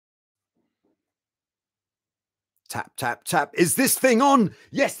Tap, tap, tap. Is this thing on?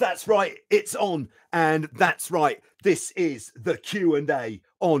 Yes, that's right. It's on. And that's right. This is the Q&A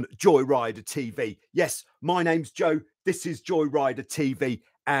on Joyrider TV. Yes, my name's Joe. This is Joyrider TV.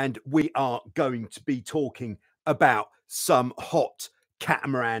 And we are going to be talking about some hot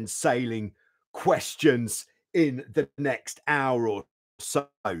catamaran sailing questions in the next hour or so.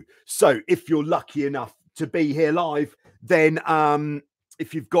 So if you're lucky enough to be here live, then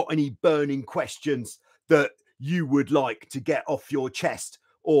if you've got any burning questions that you would like to get off your chest,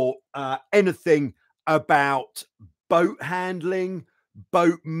 or anything about boat handling,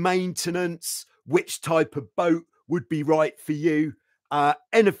 boat maintenance, which type of boat would be right for you,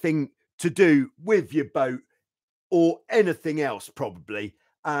 anything to do with your boat, or anything else probably,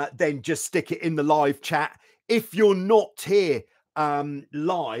 then just stick it in the live chat. If you're not here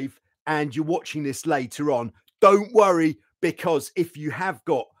live and you're watching this later on, don't worry, because if you have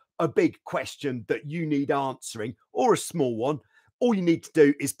got a big question that you need answering, or a small one, all you need to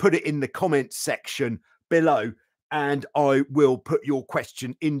do is put it in the comments section below, and I will put your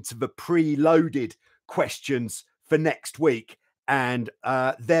question into the preloaded questions for next week. And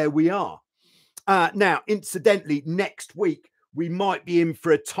there we are. Now, incidentally, next week we might be in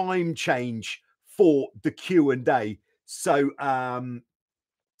for a time change for the Q&A. So I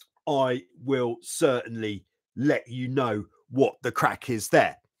will certainly let you know what the crack is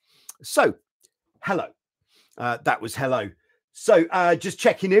there. So, hello. That was hello. So, just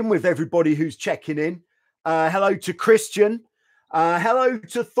checking in with everybody who's checking in. Hello to Christian. Hello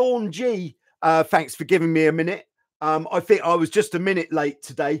to Thorn G. Thanks for giving me a minute. I think I was just a minute late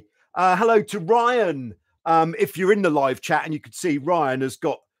today. Hello to Ryan. If you're in the live chat and you could see Ryan has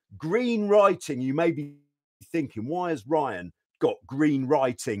got green writing, you may be thinking, why has Ryan got green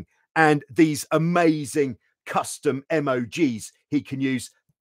writing and these amazing custom emojis he can use?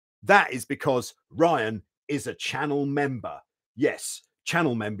 That is because Ryan is a channel member. Yes,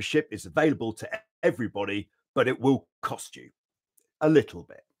 channel membership is available to everybody, but it will cost you a little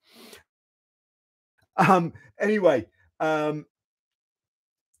bit. Anyway, all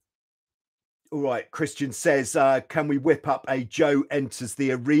right, Christian says, can we whip up a Joe Enters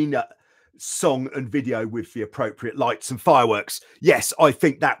the Arena song and video with the appropriate lights and fireworks? Yes, I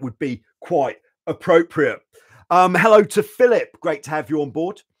think that would be quite appropriate. Hello to Philip. Great to have you on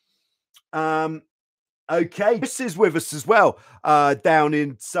board. Okay, Chris is with us as well, down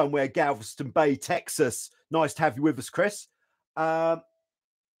in somewhere Galveston Bay, Texas. Nice to have you with us, Chris. All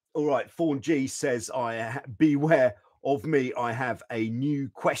right, Fawn G says, beware of me, I have a new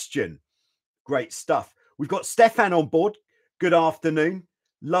question. Great stuff. We've got Stefan on board. Good afternoon.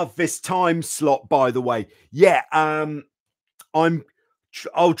 Love this time slot, by the way. Yeah, I'll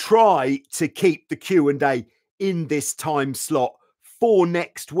try to keep the Q&A in this time slot for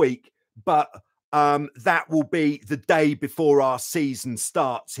next week, but that will be the day before our season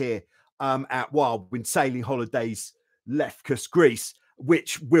starts here at Wildwind Sailing Holidays, Lefkas, Greece,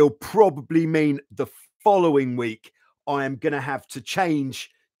 which will probably mean the following week I am going to have to change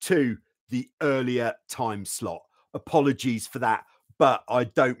to the earlier time slot. Apologies for that, but I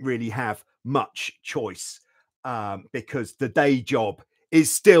don't really have much choice because the day job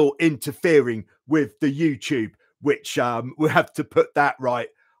is still interfering with the YouTube, which we'll have to put that right.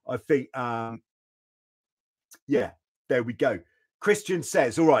 I think, yeah, there we go. Christian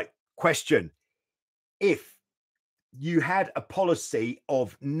says, all right, question. If you had a policy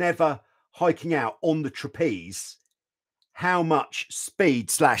of never hiking out on the trapeze, how much speed /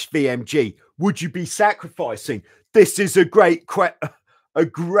 VMG would you be sacrificing? This is a great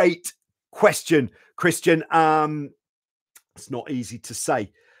question, Christian. It's not easy to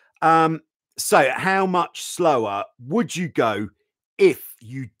say. So how much slower would you go if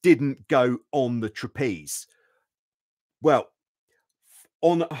you didn't go on the trapeze? Well,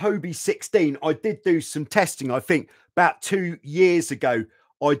 on Hobie 16, I did do some testing. I think about 2 years ago,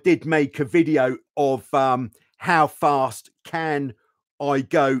 I did make a video of how fast can I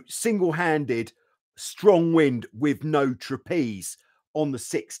go single-handed, strong wind with no trapeze on the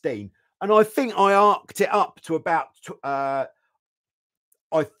 16. And I think I arced it up to about,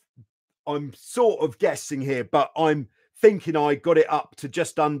 I'm sort of guessing here, but I'm thinking I got it up to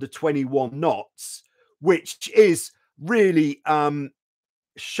just under 21 knots, which is really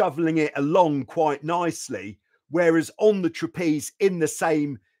shoveling it along quite nicely. Whereas on the trapeze, in the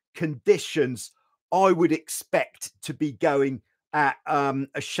same conditions, I would expect to be going at a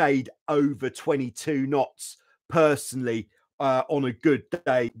shade over 22 knots personally on a good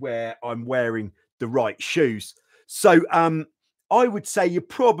day where I'm wearing the right shoes. So I would say you're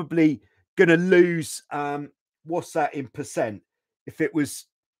probably going to lose, what's that in percent? If it was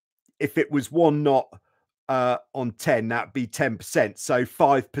 1 knot, on 10, that'd be 10%. So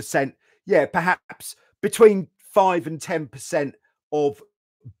 5%, yeah, perhaps between 5 and 10% of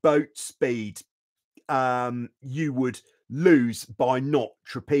boat speed you would lose by not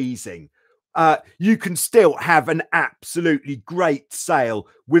trapezing. You can still have an absolutely great sail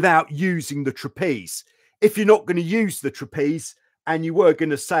without using the trapeze. If you're not going to use the trapeze and you were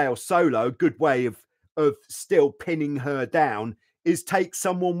going to sail solo, a good way of still pinning her down is take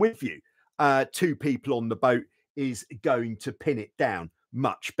someone with you. 2 people on the boat is going to pin it down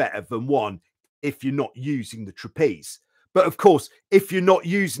much better than one if you're not using the trapeze. But of course, if you're not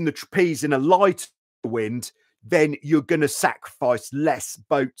using the trapeze in a light wind, then you're going to sacrifice less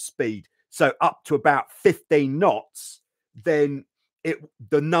boat speed. So up to about 15 knots, then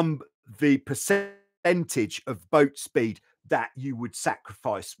the percentage of boat speed that you would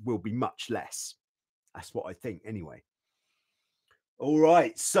sacrifice will be much less. That's what I think anyway. All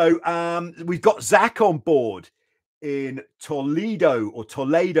right, so we've got Zach on board in Toledo,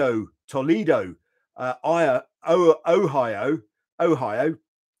 Ohio.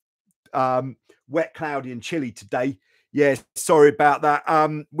 Wet, cloudy, and chilly today. Yeah, sorry about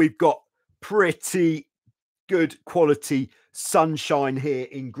that. We've got pretty good quality sunshine here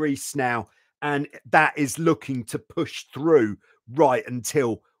in Greece now, and that is looking to push through right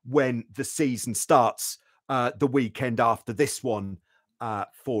until when the season starts the weekend after this one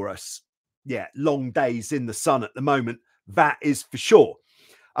for us. Yeah, long days in the sun at the moment, that is for sure.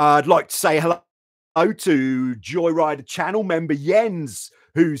 I'd like to say hello to Joyrider channel member Jens,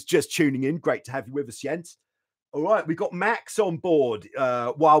 who's just tuning in. Great to have you with us, Jens. All right, we've got Max on board,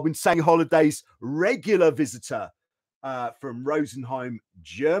 Wildwind Sailing Holidays regular visitor from Rosenheim,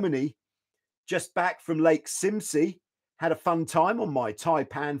 Germany. Just back from Lake Simsey. Had a fun time on my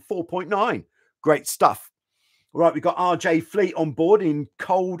Taipan 4.9. Great stuff. All right, we've got RJ Fleet on board in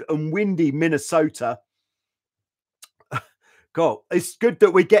cold and windy Minnesota. God, it's good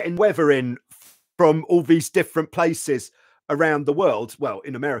that we're getting weather in from all these different places around the world. Well,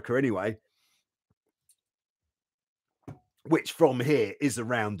 in America anyway. Which from here is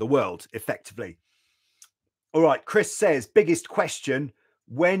around the world, effectively. All right, Chris says, biggest question,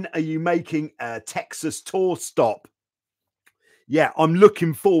 when are you making a Texas tour stop? Yeah, I'm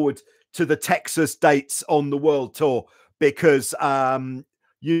looking forward to the Texas dates on the world tour because,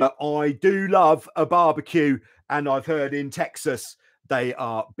 you know, I do love a barbecue, and I've heard in Texas they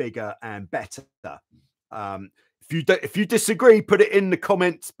are bigger and better. If you disagree, put it in the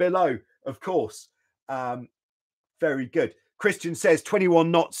comments below, of course. Very good. Christian says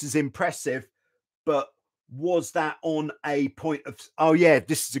 21 knots is impressive, but was that on a point of... Oh, yeah,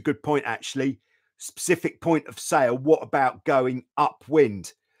 this is a good point, actually. Specific point of sail. What about going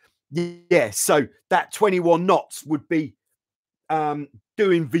upwind? Yeah, so that 21 knots would be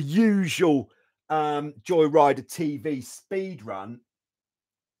doing the usual Joyrider TV speed run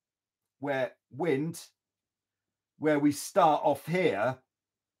where we start off here.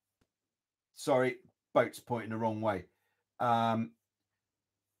 Sorry, boat's pointing the wrong way.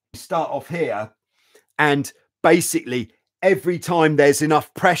 Start off here, and basically every time there's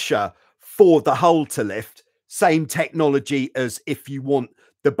enough pressure for the hull to lift, same technology as if you want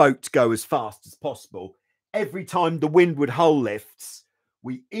the boat to go as fast as possible. Every time the windward hull lifts,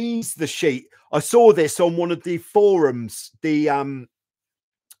 we ease the sheet. I saw this on one of the forums, the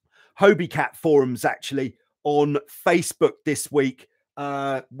Hobie Cat forums, actually, on Facebook this week,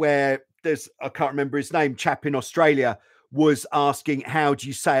 where there's, I can't remember his name, chap in Australia was asking, how do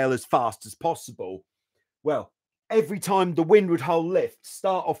you sail as fast as possible? Well, every time the windward hull lifts,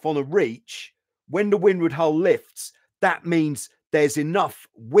 start off on a reach. When the windward hull lifts, that means there's enough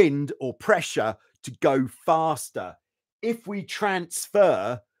wind or pressure to go faster. If we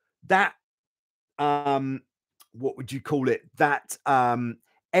transfer that, what would you call it? That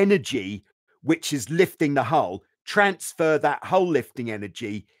energy, which is lifting the hull, transfer that hull lifting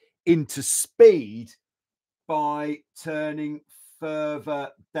energy into speed by turning further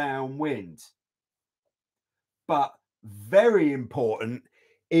downwind. But very important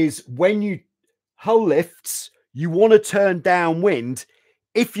is when you hull lifts, you want to turn downwind.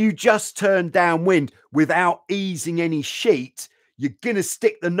 If you just turn downwind without easing any sheet, you're going to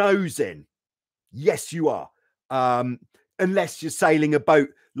stick the nose in. Yes, you are. Unless you're sailing a boat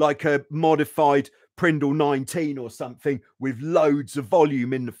like a modified Prindle 19 or something with loads of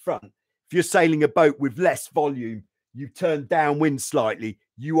volume in the front. If you're sailing a boat with less volume, you turn downwind slightly,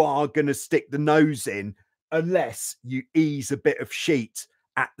 you are going to stick the nose in unless you ease a bit of sheet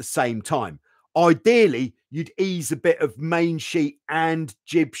at the same time. Ideally, you'd ease a bit of main sheet and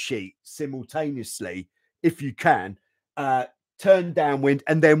jib sheet simultaneously if you can. Turn downwind,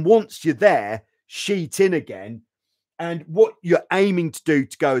 and then once you're there, sheet in again. And what you're aiming to do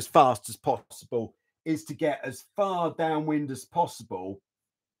to go as fast as possible is to get as far downwind as possible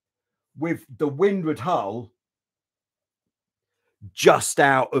with the windward hull just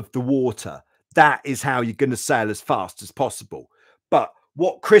out of the water. That is how you're going to sail as fast as possible. But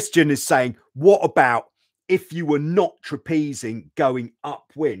what Christian is saying, what about if you were not trapezing going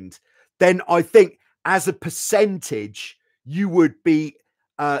upwind? Then I think as a percentage, you would be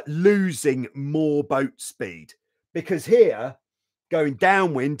losing more boat speed, because here going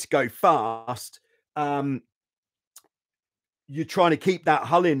downwind to go fast, you're trying to keep that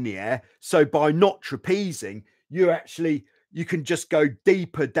hull in the air. So by not trapezing, you can just go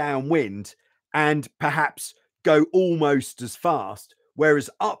deeper downwind and perhaps go almost as fast.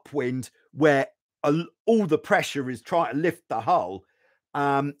 Whereas upwind, where all the pressure is trying to lift the hull,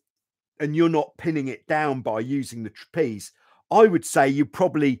 and you're not pinning it down by using the trapeze, I would say you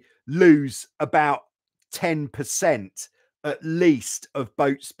probably lose about 10% at least of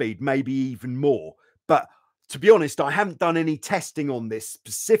boat speed, maybe even more. But to be honest, I haven't done any testing on this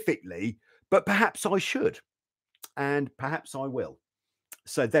specifically, but perhaps I should, and perhaps I will.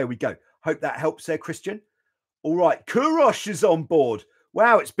 So there we go. Hope that helps there, Christian. All right, Kurosh is on board.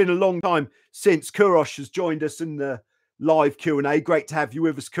 Wow, it's been a long time since Kurosh has joined us in the live Q&A. Great to have you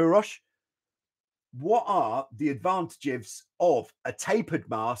with us, Kurosh. What are the advantages of a tapered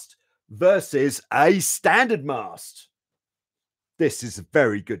mast versus a standard mast? This is a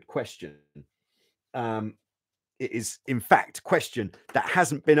very good question. It is, in fact, a question that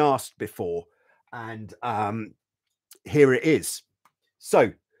hasn't been asked before. And here it is.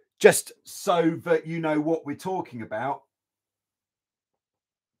 So, just so that you know what we're talking about,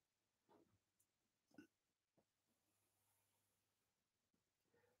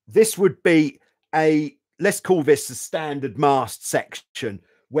 this would be let's call this a standard mast section,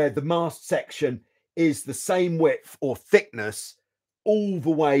 where the mast section is the same width or thickness all the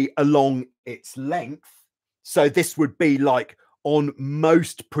way along its length. So this would be like on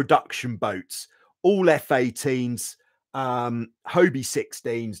most production boats, all F-18s, Hobie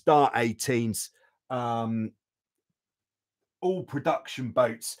 16s, Dart 18s, all production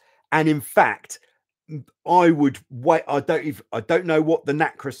boats. And in fact, I would wait. I don't know what the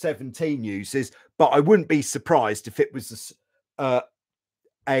NACRA 17 uses, but I wouldn't be surprised if it was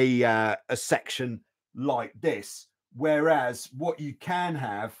a section like this. Whereas what you can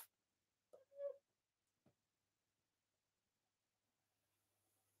have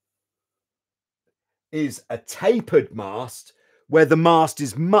is a tapered mast, where the mast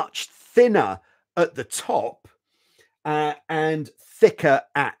is much thinner at the top and thicker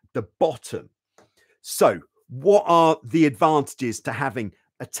at the bottom. So what are the advantages to having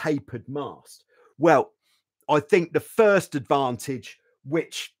a tapered mast? Well, I think the first advantage,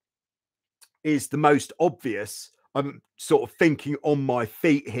 which is the most obvious, I'm sort of thinking on my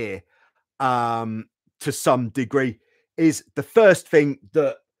feet here to some degree, is the first thing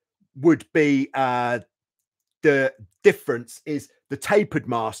that would be the difference is the tapered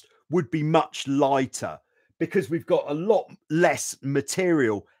mast would be much lighter, because we've got a lot less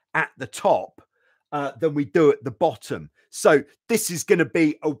material at the top than we do at the bottom. So this is going to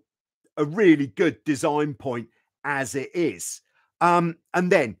be a really good design point as it is. And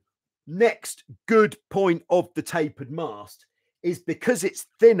then next good point of the tapered mast is because it's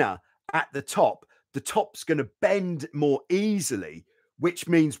thinner at the top's going to bend more easily, which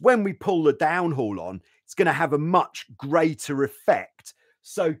means when we pull the downhaul on, it's going to have a much greater effect.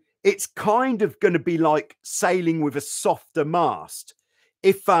 So it's kind of going to be like sailing with a softer mast.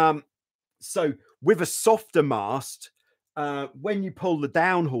 So with a softer mast, when you pull the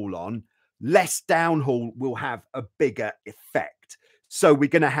downhaul on, less downhaul will have a bigger effect. So we're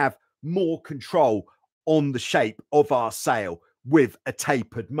going to have more control on the shape of our sail with a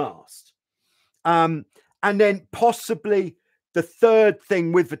tapered mast. And then possibly the third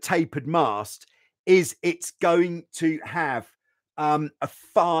thing with the tapered mast is it's going to have a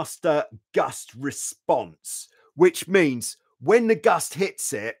faster gust response, which means when the gust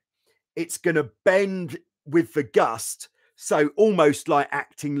hits it, it's going to bend with the gust. So almost like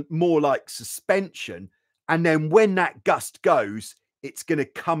acting more like suspension. And then when that gust goes, it's going to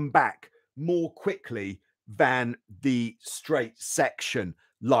come back more quickly than the straight section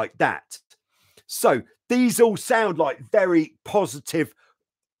like that. So these all sound like very positive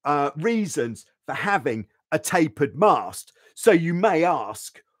reasons for having a tapered mast. So you may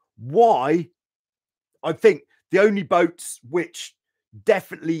ask why. I think the only boats which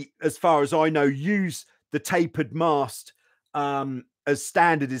definitely, as far as I know, use the tapered mast as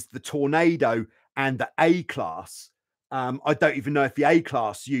standard is the Tornado and the A-class. I don't even know if the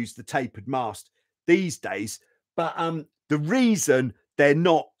A-class use the tapered mast these days. But the reason they're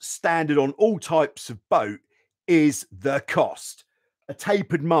not standard on all types of boat is the cost. A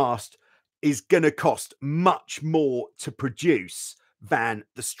tapered mast is going to cost much more to produce than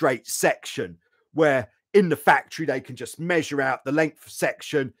the straight section, where in the factory they can just measure out the length of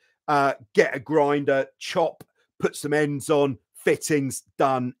section, get a grinder, chop, put some ends on, fittings,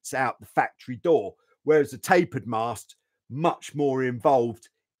 done, it's out the factory door. Whereas a tapered mast, much more involved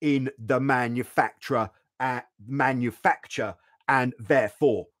in the manufacture, and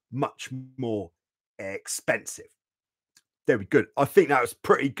therefore much more expensive. Very good. I think that was a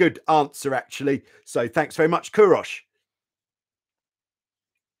pretty good answer, actually. So thanks very much, Kurosh.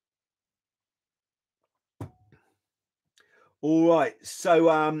 All right.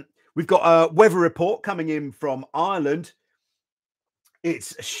 So we've got a weather report coming in from Ireland.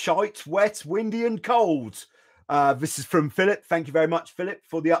 It's shite, wet, windy, and cold. This is from Philip. Thank you very much, Philip,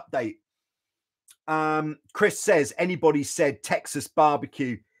 for the update. Chris says, anybody said Texas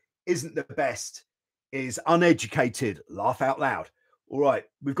barbecue isn't the best is uneducated. Laugh out loud. All right.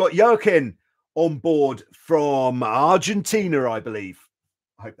 We've got Joaquin on board from Argentina, I believe.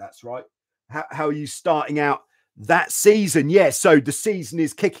 I hope that's right. How are you starting out that season? Yeah, so the season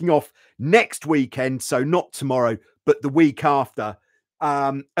is kicking off next weekend. So not tomorrow, but the week after.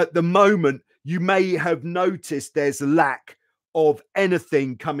 At the moment, you may have noticed there's a lack of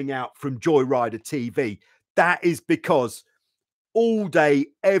anything coming out from Joyrider TV. That is because all day,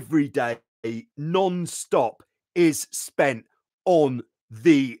 every day, non-stop is spent on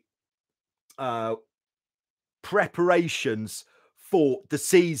the preparations for the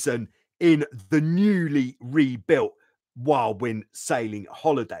season in the newly rebuilt Wildwind Sailing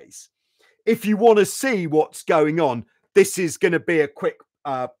Holidays. If you want to see what's going on, this is going to be a quick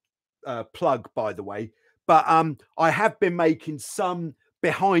plug, by the way. But I have been making some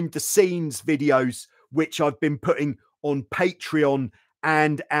behind the scenes videos, which I've been putting on Patreon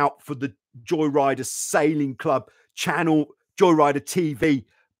and out for the Joyrider Sailing Club channel, Joyrider TV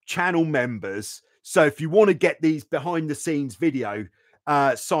channel members. So if you want to get these behind the scenes video,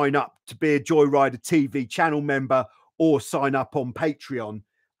 sign up to be a Joyrider TV channel member or sign up on Patreon.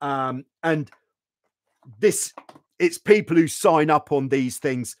 And it's people who sign up on these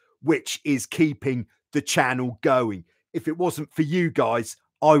things which is keeping the channel going. If it wasn't for you guys,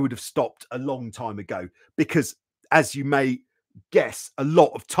 I would have stopped a long time ago, because as you may guess, a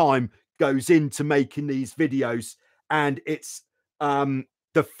lot of time goes into making these videos, and it's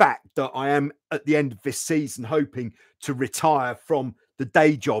the fact that I am at the end of this season hoping to retire from the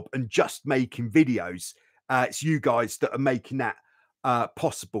day job and just making videos. It's you guys that are making that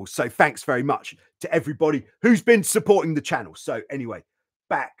possible. So thanks very much to everybody who's been supporting the channel. So anyway,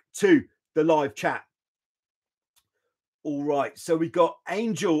 back to the live chat. All right, so we got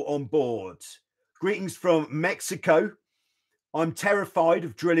Angel on board. Greetings from Mexico. I'm terrified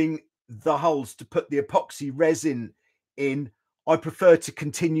of drilling the holes to put the epoxy resin in. I prefer to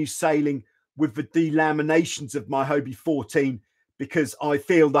continue sailing with the delaminations of my Hobie 14 because I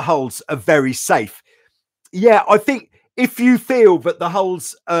feel the holes are very safe. Yeah, I think if you feel that the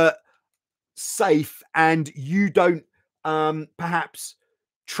holes are safe and you don't perhaps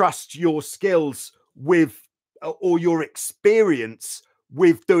trust your skills with or your experience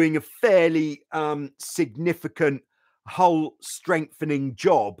with doing a fairly significant hull strengthening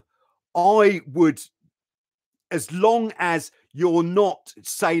job, I would, as long as you're not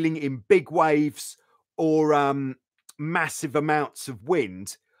sailing in big waves or massive amounts of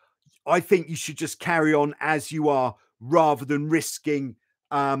wind, I think you should just carry on as you are rather than risking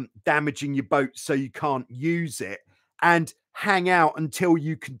damaging your boat so you can't use it, and hang out until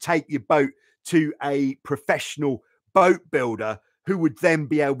you can take your boat to a professional boat builder who would then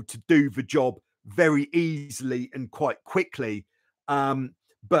be able to do the job very easily and quite quickly.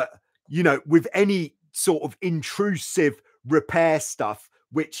 But, you know, with any sort of intrusive repair stuff,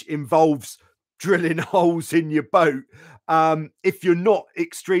 which involves drilling holes in your boat, if you're not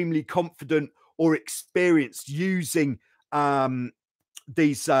extremely confident or experienced using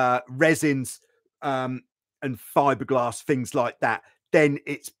these resins and fiberglass, things like that, then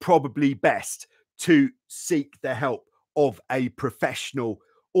it's probably best to seek the help of a professional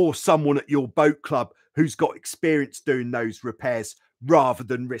or someone at your boat club who's got experience doing those repairs, rather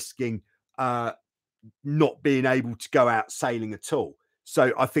than risking not being able to go out sailing at all.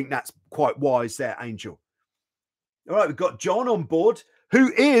 So I think that's quite wise there, Angel. All right, we've got John on board,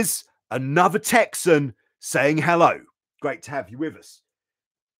 who is another Texan, saying hello. Great to have you with us.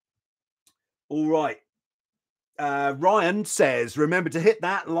 All right. Ryan says, remember to hit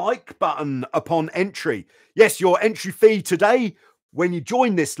that like button upon entry. Yes, your entry fee today when you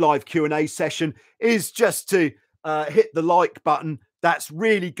join this live Q&A session is just to hit the like button. That's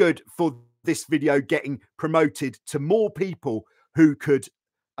really good for this video getting promoted to more people who could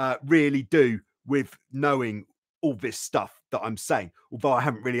really do with knowing all this stuff that I'm saying, although I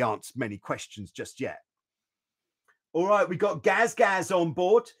haven't really answered many questions just yet. All right, we got Gaz on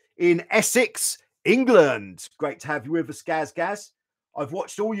board in Essex, England. Great to have you with us, Gaz. I've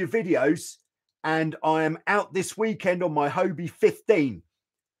watched all your videos and I am out this weekend on my Hobie 15.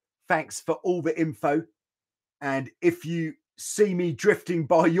 Thanks for all the info. And if you see me drifting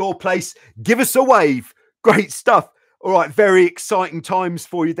by your place, give us a wave. Great stuff. All right, very exciting times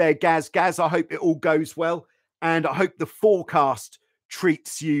for you there, Gaz. I hope it all goes well. And I hope the forecast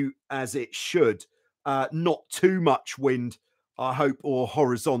treats you as it should. Not too much wind, I hope, or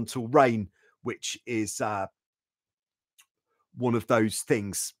horizontal rain, which is one of those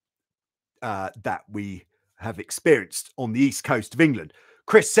things that we have experienced on the east coast of England.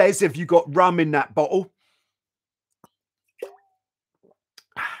 Chris says, have you got rum in that bottle?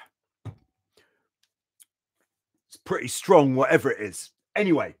 It's pretty strong, whatever it is.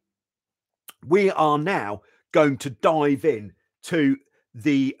 Anyway, we are now going to dive in to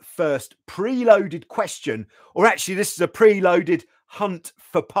the first preloaded question, or actually this is a preloaded hunt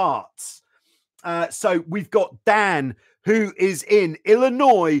for parts. So we've got Dan, who is in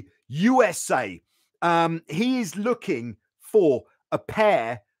Illinois, USA. He is looking for a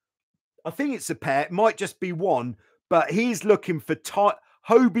pair. I think it's a pair. It might just be one, but he's looking for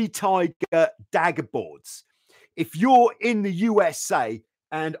Hobie Tiger daggerboards. If you're in the USA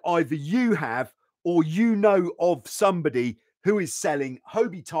and either you have or you know of somebody who is selling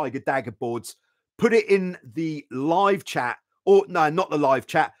Hobie Tiger daggerboards, put it in the live chat, or no, not the live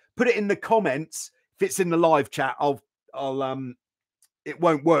chat. Put it in the comments. If it's in the live chat, it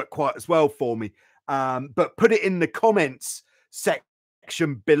won't work quite as well for me. But put it in the comments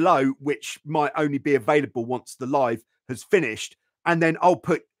section below, which might only be available once the live has finished. And then I'll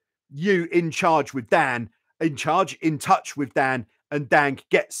put you in touch with Dan, and Dan can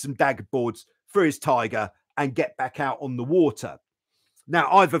get some daggerboards for his Tiger and get back out on the water.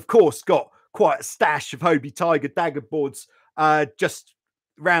 Now, I've, of course, got quite a stash of Hobie Tiger daggerboards just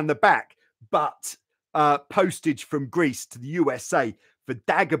round the back, but postage from Greece to the USA for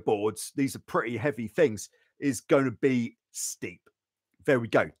daggerboards, these are pretty heavy things, is going to be steep. There we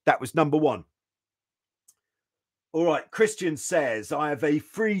go. That was number one. All right. Christian says, I have a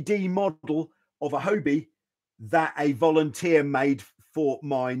 3D model of a Hobie that a volunteer made for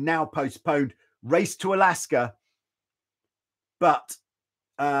my now postponed race to Alaska, but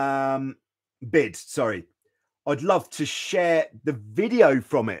bid. Sorry. I'd love to share the video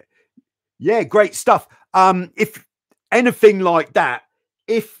from it. Yeah, great stuff. If anything like that,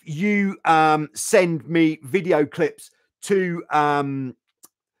 if you send me video clips to the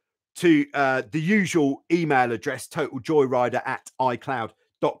usual email address,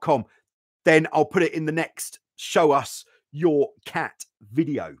 totaljoyrider@icloud.com, then I'll put it in the next show us your cat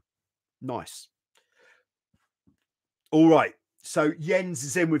video. Nice. All right. So Jens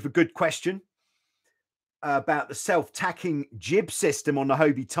is in with a good question about the self-tacking jib system on the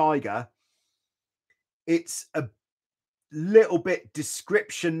Hobie Tiger. It's a little bit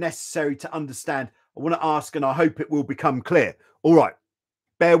description necessary to understand. I want to ask, and I hope it will become clear. All right.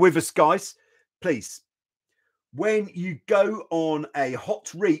 Bear with us, guys, please. When you go on a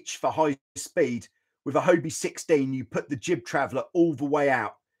hot reach for high speed with a Hobie 16, you put the jib traveler all the way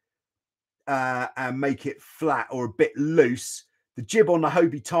out and make it flat or a bit loose. The jib on the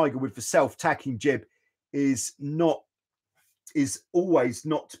Hobie Tiger with the self-tacking jib is always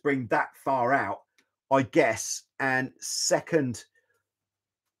not to bring that far out, I guess. And second,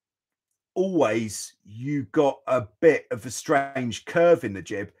 always you got a bit of a strange curve in the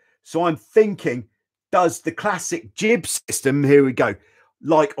jib. So I'm thinking, does the classic jib system, here we go,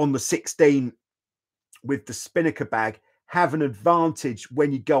 like on the 16 with the spinnaker bag, have an advantage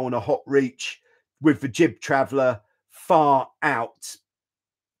when you go on a hot reach with the jib traveler far out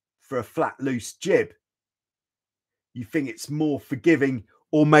for a flat loose jib? You think it's more forgiving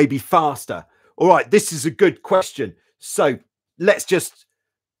or maybe faster? All right, this is a good question. So let's just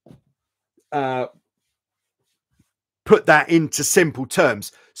put that into simple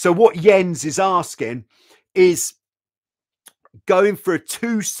terms. So what Jens is asking is, going for a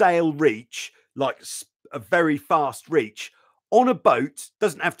 2-sail reach, like a very fast reach on a boat,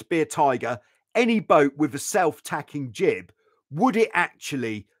 doesn't have to be a Tiger, any boat with a self-tacking jib, would it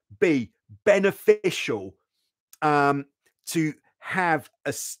actually be beneficial to have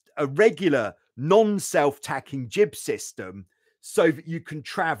a regular non-self-tacking jib system so that you can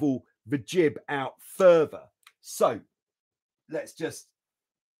travel the jib out further? So let's just,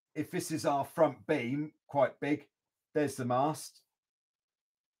 if this is our front beam, quite big, there's the mast.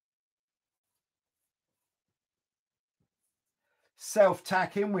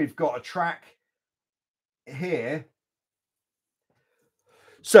 Self-tacking, we've got a track here.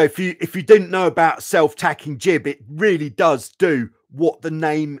 So if you didn't know about self-tacking jib, it really does do what the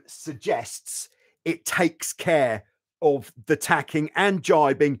name suggests. It takes care of the tacking and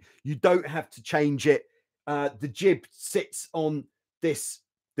jibing. You don't have to change it. The jib sits on this,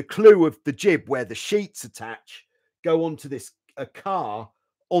 the clue of the jib where the sheets attach go onto this a car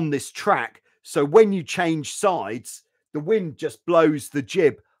on this track. So when you change sides, the wind just blows the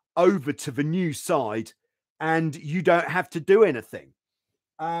jib over to the new side and you don't have to do anything.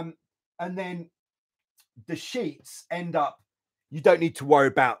 And then the sheets end up, you don't need to worry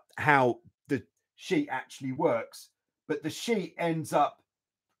about how the sheet actually works, but the sheet ends up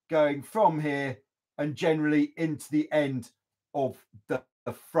going from here and generally into the end of the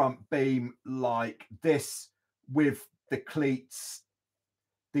front beam like this with the cleats.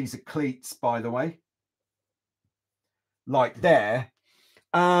 These are cleats, by the way, like there.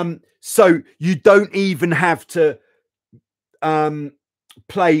 So you don't even have to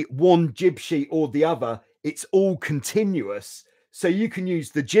play one jib sheet or the other. It's all continuous, so you can use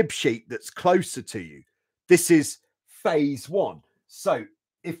the jib sheet that's closer to you. This is phase one. So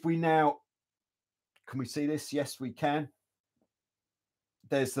if we now, can we see this? Yes, we can.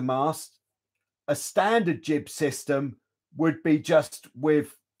 There's the mast. A standard jib system would be just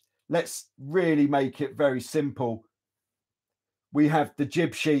with, let's really make it very simple. We have the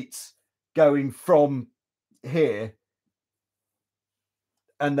jib sheets going from here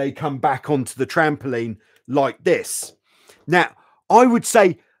and they come back onto the trampoline like this. Now, I would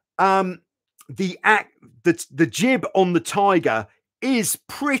say the jib on the Tiger is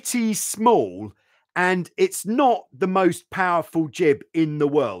pretty small and it's not the most powerful jib in the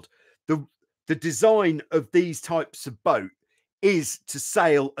world. The design of these types of boat is to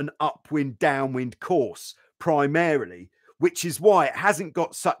sail an upwind, downwind course primarily, which is why it hasn't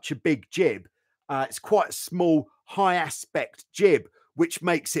got such a big jib. It's quite a small, high aspect jib, which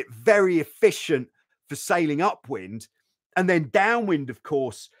makes it very efficient for sailing upwind. And then downwind, of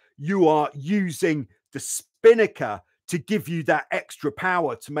course, you are using the spinnaker to give you that extra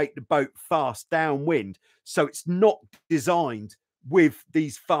power to make the boat fast downwind. So it's not designed with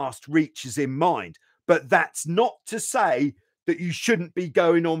these fast reaches in mind. But that's not to say that you shouldn't be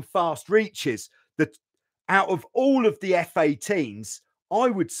going on fast reaches. That out of all of the F-18s, I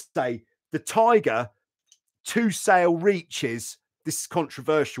would say the Tiger 2-sail reaches, this is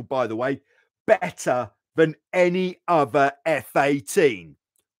controversial, by the way, better than any other F-18.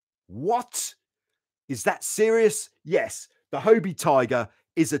 What? Is that serious? Yes, the Hobie Tiger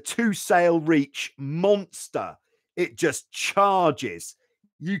is a 2-sail reach monster. It just charges.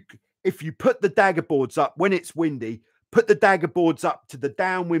 If you put the daggerboards up when it's windy, put the daggerboards up to the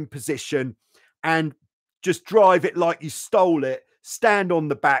downwind position and just drive it like you stole it, stand on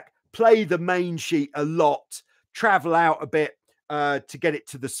the back, play the main sheet a lot, travel out a bit to get it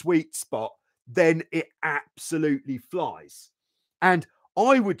to the sweet spot, then it absolutely flies. And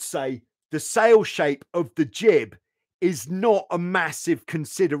I would say the sail shape of the jib is not a massive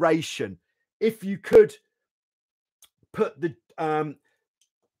consideration. If you could put the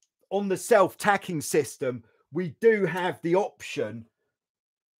on the self-tacking system, we do have the option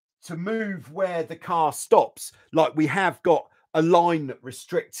to move where the car stops. Like we have got a line that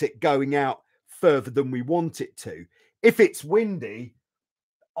restricts it going out further than we want it to. If it's windy,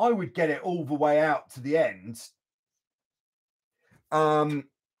 I would get it all the way out to the end.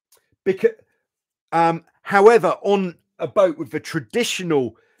 Because, however, on a boat with a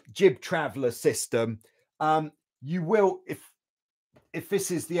traditional jib traveller system, you will, if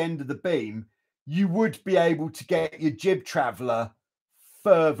this is the end of the beam, you would be able to get your jib traveller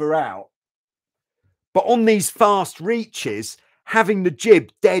further out. But on these fast reaches, having the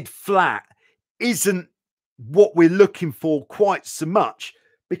jib dead flat isn't what we're looking for quite so much,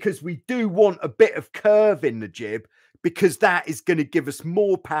 because we do want a bit of curve in the jib, because that is going to give us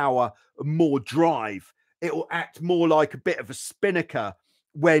more power and more drive. It will act more like a bit of a spinnaker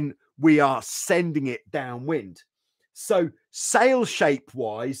when we are sending it downwind. So sail shape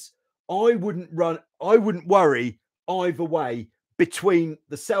wise, I wouldn't worry either way between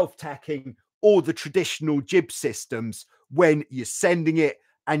the self-tacking or the traditional jib systems when you're sending it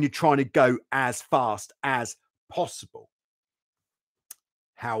and you're trying to go as fast as possible.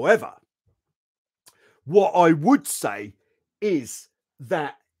 However, what I would say is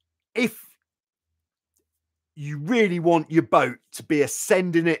that if you really want your boat to be a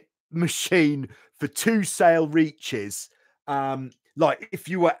sending it machine for 2-sail reaches, Like if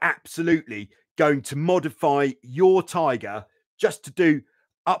you were absolutely going to modify your Tiger just to do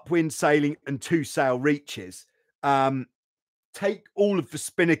upwind sailing and 2-sail reaches, take all of the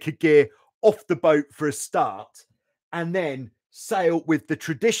spinnaker gear off the boat for a start and then sail with the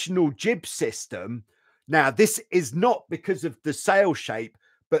traditional jib system. Now, this is not because of the sail shape,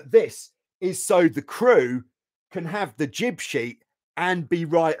 but this is so the crew can have the jib sheet and be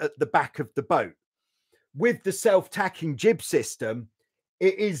right at the back of the boat. With the self-tacking jib system,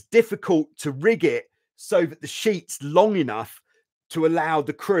 it is difficult to rig it so that the sheet's long enough to allow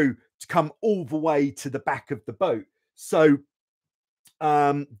the crew to come all the way to the back of the boat. So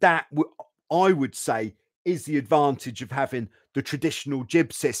that I would say is the advantage of having the traditional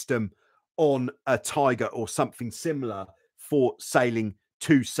jib system on a Tiger or something similar for sailing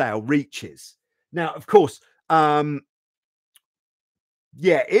 2-sail reaches. Now, of course, yeah,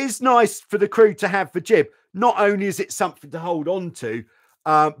 it is nice for the crew to have the jib. Not only is it something to hold on to,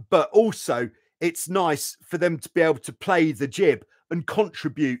 but also it's nice for them to be able to play the jib and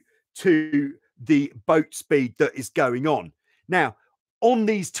contribute to the boat speed that is going on. Now, on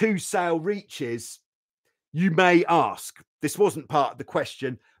these 2-sail reaches, you may ask, this wasn't part of the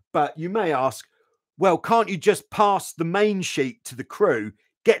question, but you may ask, well, can't you just pass the main sheet to the crew,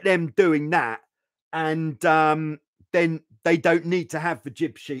 get them doing that, and then they don't need to have the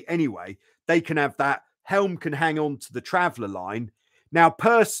jib sheet anyway. They can have that. Helm can hang on to the traveller line. Now,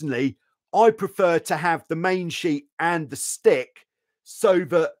 personally, I prefer to have the main sheet and the stick so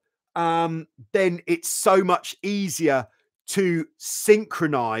that then it's so much easier to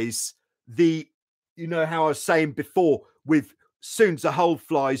synchronize the, you know, how I was saying before, with soon as the hull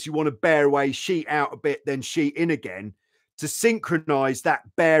flies, you want to bear away, sheet out a bit, then sheet in again. To synchronize that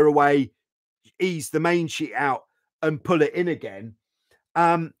bear away, ease the main sheet out and pull it in again.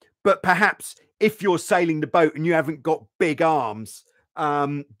 But perhaps if you're sailing the boat and you haven't got big arms,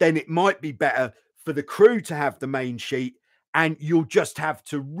 then it might be better for the crew to have the main sheet, and you'll just have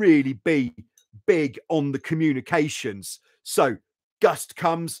to really be big on the communications. So gust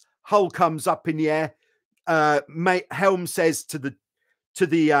comes, hull comes up in the air. Helm says to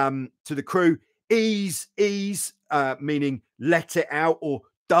the crew, ease, meaning let it out, or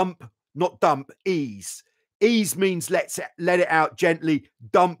dump, not dump, ease. Ease means let it out gently.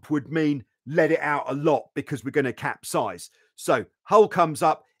 Dump would mean let it out a lot because we're going to capsize. So hull comes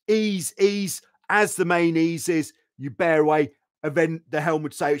up, ease. As the main eases, you bear away, and then the helm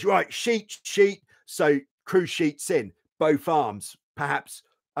would say, right, sheet. So crew sheets in, both arms, perhaps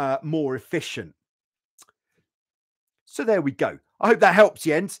more efficient. So there we go. I hope that helps,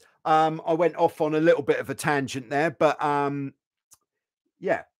 Jens. I went off on a little bit of a tangent there, but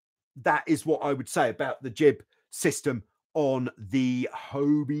yeah, that is what I would say about the jib system on the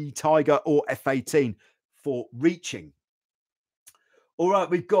Hobie Tiger or F18 for reaching. All right,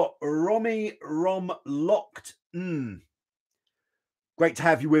 we've got Rom locked. Great to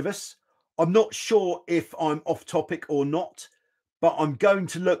have you with us. I'm not sure if I'm off topic or not, but I'm going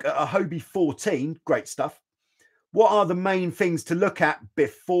to look at a Hobie 14. Great stuff. What are the main things to look at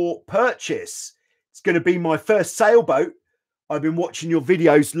before purchase? It's going to be my first sailboat. I've been watching your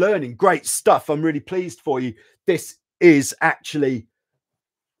videos, learning. Great stuff. I'm really pleased for you. This is actually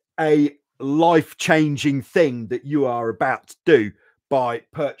a life-changing thing that you are about to do by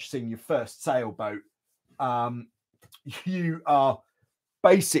purchasing your first sailboat. You are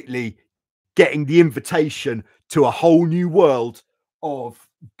basically getting the invitation to a whole new world of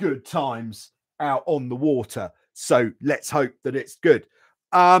good times out on the water. So let's hope that it's good.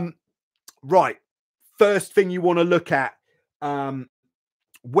 Right. First thing you want to look at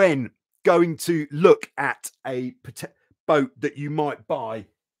when going to look at a boat that you might buy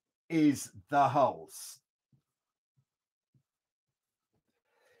is the hulls.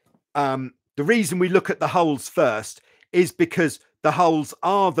 The reason we look at the hulls first is because the hulls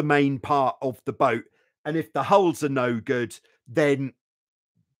are the main part of the boat. And if the hulls are no good, then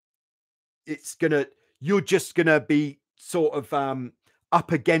you're just gonna be sort of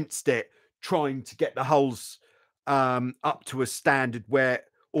up against it, trying to get the hulls up to a standard where,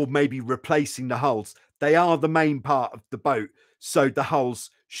 or maybe replacing the hulls. They are the main part of the boat, so the hulls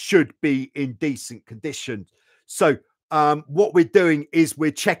should be in decent condition. So what we're doing is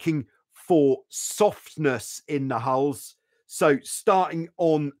we're checking for softness in the hulls. So starting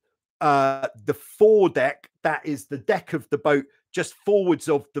on the foredeck, that is the deck of the boat, just forwards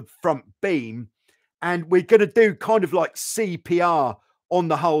of the front beam. And we're going to do kind of like CPR on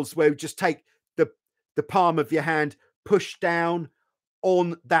the hulls, where we just take the palm of your hand, push down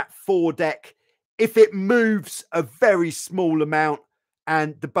on that foredeck. If it moves a very small amount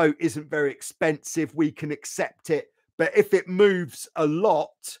and the boat isn't very expensive, we can accept it. But if it moves a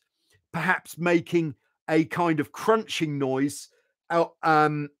lot, perhaps making a kind of crunching noise,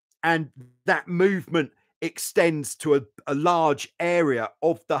 and that movement extends to a large area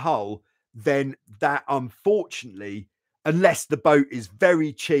of the hull, then that, unfortunately, unless the boat is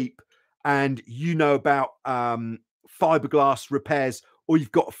very cheap and you know about fiberglass repairs, or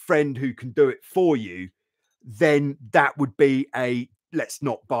you've got a friend who can do it for you, then that would be a let's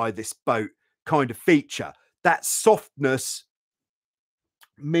not buy this boat kind of feature. That softness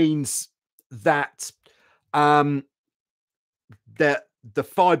means that the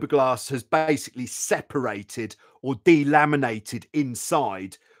fiberglass has basically separated or delaminated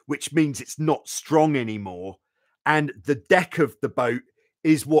inside, which means it's not strong anymore. And the deck of the boat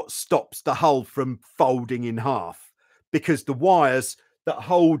is what stops the hull from folding in half, because the wires that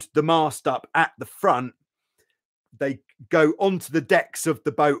hold the mast up at the front, they go onto the decks of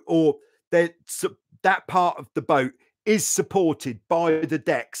the boat, or that part of the boat is supported by the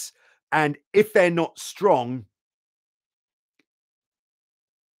decks. And if they're not strong,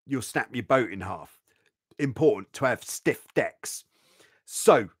 you'll snap your boat in half. Important to have stiff decks.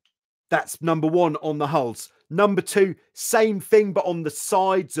 So that's number one on the hulls. Number two, same thing, but on the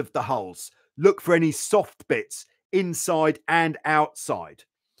sides of the hulls. Look for any soft bits inside and outside.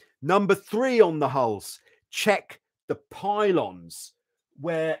 Number three on the hulls, check the pylons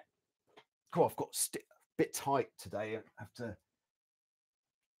where, oh, I've got a bit tight today. I have to.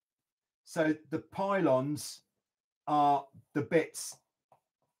 So the pylons are the bits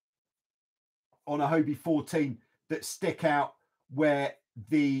on a Hobie 14 that stick out where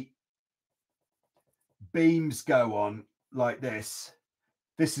the beams go on like this.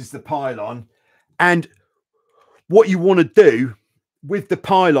 This is the pylon. And what you want to do with the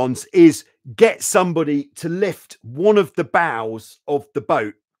pylons is get somebody to lift one of the bows of the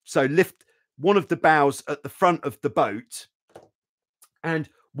boat. So lift one of the bows at the front of the boat. And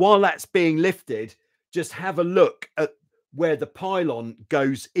while that's being lifted, just have a look at where the pylon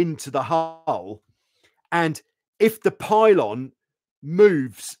goes into the hull. And if the pylon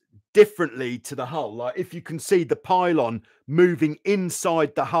moves differently to the hull, like if you can see the pylon moving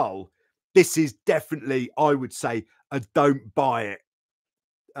inside the hull, this is definitely, I would say, a don't buy it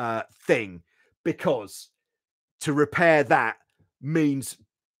thing, because to repair that means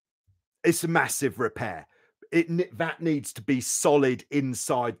it's a massive repair. That needs to be solid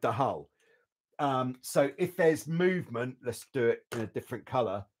inside the hull. So if there's movement, let's do it in a different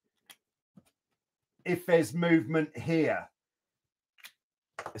color. If there's movement here,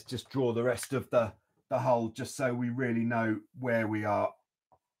 let's just draw the rest of the hull just so we really know where we are.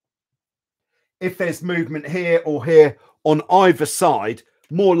 If there's movement here or here on either side,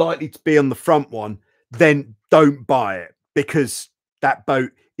 more likely to be on the front one, then don't buy it, because that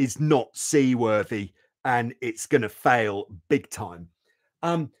boat is not seaworthy and it's going to fail big time.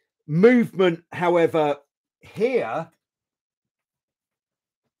 Movement, however, here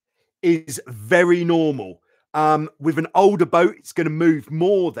is very normal. With an older boat, it's going to move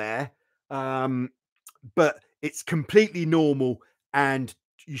more there, but it's completely normal and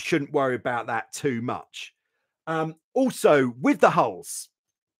you shouldn't worry about that too much. Also, with the hulls,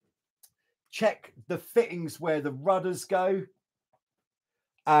 check the fittings where the rudders go.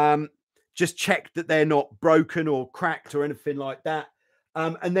 Just check that they're not broken or cracked or anything like that.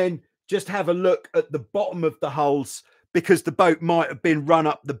 And then just have a look at the bottom of the hulls, because the boat might have been run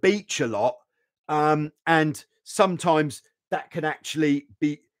up the beach a lot. And sometimes that can actually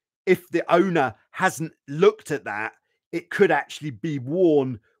be, if the owner hasn't looked at that, it could actually be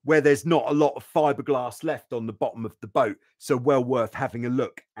worn where there's not a lot of fiberglass left on the bottom of the boat. So well worth having a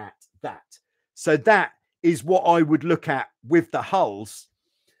look at that. So that is what I would look at with the hulls.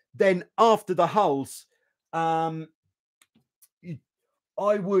 Then after the hulls, what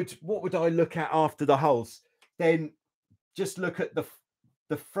would I look at after the hulls? Then just look at the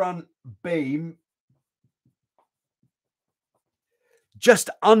front beam. Just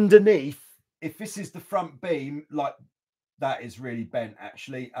underneath, if this is the front beam, like that is really bent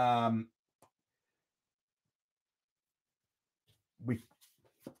actually.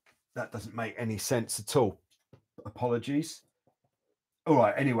 That doesn't make any sense at all. Apologies. All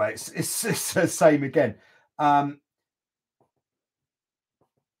right, anyway, it's the same again.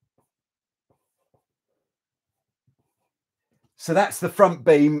 So that's the front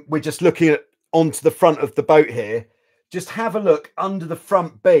beam. We're just looking at onto the front of the boat here. Just have a look under the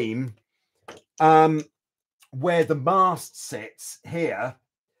front beam, where the mast sits here,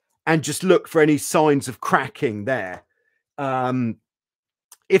 and just look for any signs of cracking there.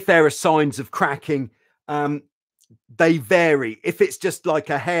 If there are signs of cracking, they vary. If it's just like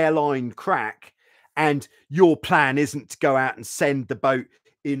a hairline crack and your plan isn't to go out and send the boat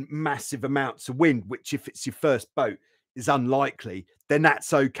in massive amounts of wind, which if it's your first boat is unlikely, then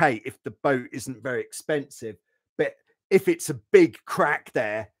that's okay if the boat isn't very expensive. But if it's a big crack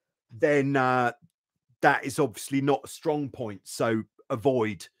there, then that is obviously not a strong point. So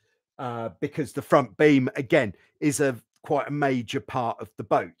avoid, because the front beam, again, is quite a major part of the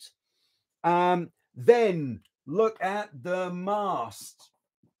boat. Then look at the mast.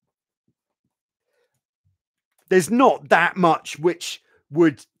 There's not that much which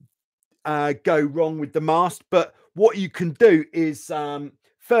would go wrong with the mast, but what you can do is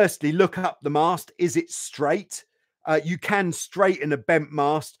firstly look up the mast. Is it straight? You can straighten a bent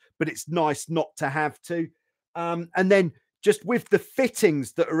mast, but it's nice not to have to. And then just with the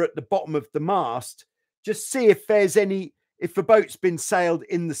fittings that are at the bottom of the mast, just see if there's any, if the boat's been sailed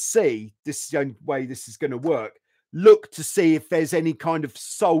in the sea, this is the only way this is going to work. Look to see if there's any kind of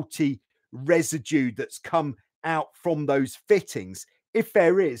salty residue that's come out from those fittings. If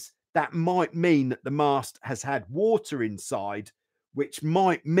there is, that might mean that the mast has had water inside, which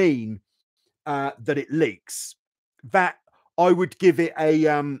might mean that it leaks. That I would give it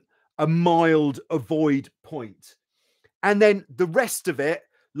a mild avoid point. And then the rest of it,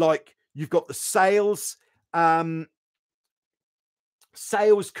 like you've got the sails.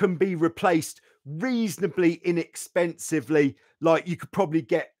 Sails can be replaced reasonably inexpensively. Like you could probably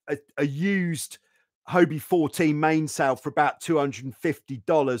get a used Hobie 14 mainsail for about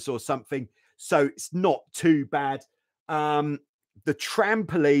 $250 or something. So it's not too bad. The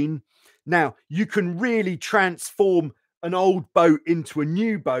trampoline. Now you can really transform an old boat into a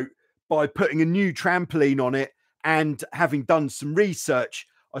new boat by putting a new trampoline on it. And having done some research,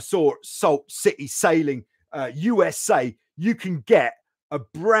 I saw Salt City Sailing USA, you can get a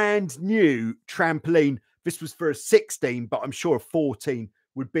brand new trampoline. This was for a 16, but I'm sure a 14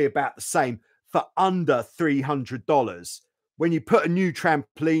 would be about the same for under $300. When you put a new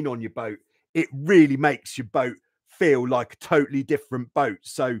trampoline on your boat, it really makes your boat feel like a totally different boat.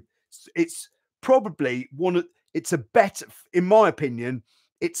 So it's probably it's a better, in my opinion,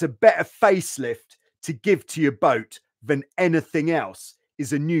 it's a better facelift to give to your boat than anything else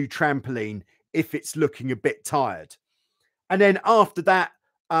is a new trampoline if it's looking a bit tired. And then after that,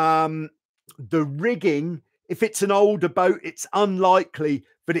 the rigging, if it's an older boat, it's unlikely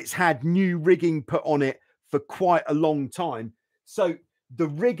that it's had new rigging put on it for quite a long time. So the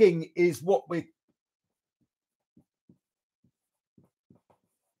rigging is what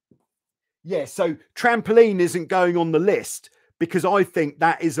so trampoline isn't going on the list because I think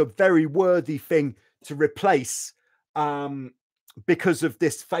that is a very worthy thing to replace because of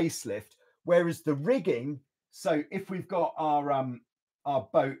this facelift. Whereas the rigging, so if we've got our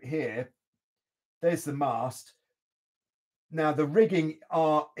boat here, there's the mast. Now the rigging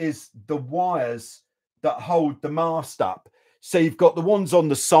is the wires that hold the mast up. So you've got the ones on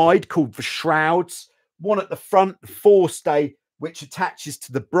the side called the shrouds, one at the front, the forestay, which attaches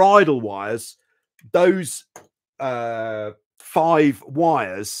to the bridle wires. Those 5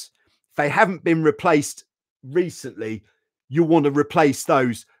 wires, they haven't been replaced recently. You want to replace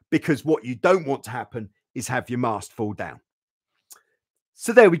those because what you don't want to happen is have your mast fall down.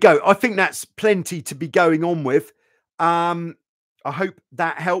 So there we go. I think that's plenty to be going on with. I hope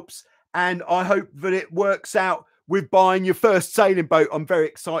that helps. And I hope that it works out with buying your first sailing boat. I'm very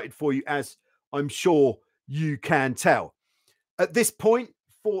excited for you, as I'm sure you can tell. At this point,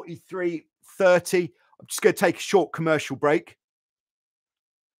 43:30, I'm just going to take a short commercial break.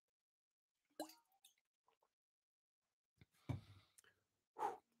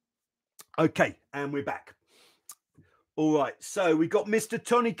 Okay, and we're back. All right, so we got Mr.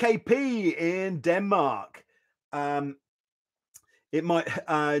 Tony KP in Denmark. It might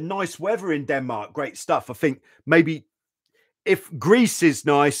nice weather in Denmark, great stuff. I think maybe if Greece is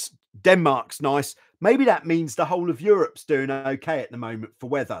nice, Denmark's nice. Maybe that means the whole of Europe's doing okay at the moment for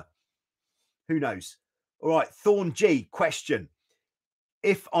weather. Who knows? All right, Thorn G question: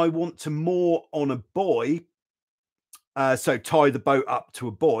 if I want to moor on a buoy, so tie the boat up to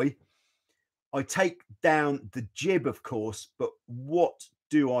a buoy, I take down the jib, of course, but what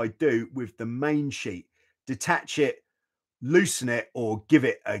do I do with the main sheet? Detach it, loosen it, or give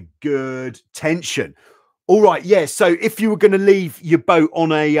it a good tension? All right, yeah. So if you were going to leave your boat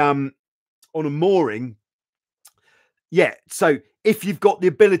on a mooring, yeah. So if you've got the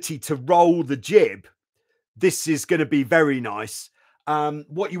ability to roll the jib, this is going to be very nice.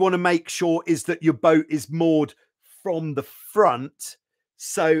 What you want to make sure is that your boat is moored from the front.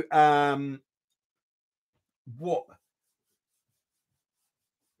 So what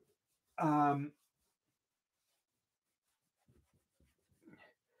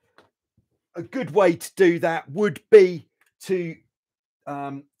a good way to do that would be to,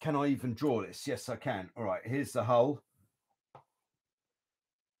 can I even draw this? Yes, I can. All right, here's the hull.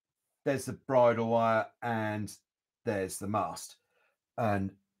 There's the bridle wire and there's the mast.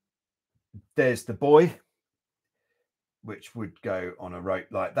 And there's the buoy, which would go on a rope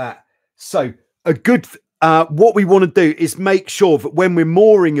like that. So a good, what we want to do is make sure that when we're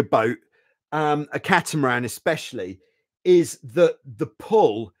mooring a boat, a catamaran especially, is that the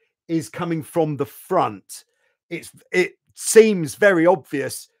pull is coming from the front. It seems very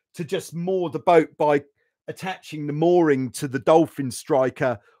obvious to just moor the boat by attaching the mooring to the dolphin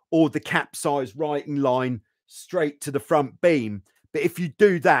striker or the capsize righting line straight to the front beam. But if you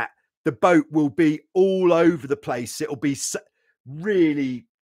do that, the boat will be all over the place. It'll be really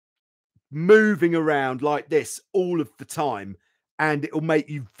moving around like this all of the time, and it'll make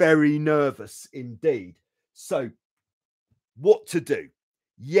you very nervous indeed. So what to do?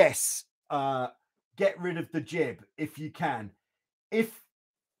 Yes, get rid of the jib if you can. If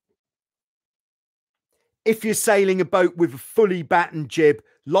you're sailing a boat with a fully battened jib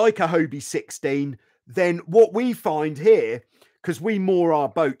like a Hobie 16, then what we find here, because we moor our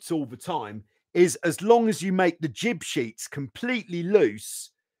boats all the time, is as long as you make the jib sheets completely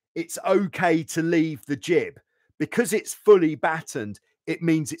loose, it's okay to leave the jib. Because it's fully battened, it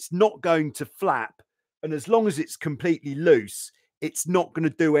means it's not going to flap. And as long as it's completely loose, it's not going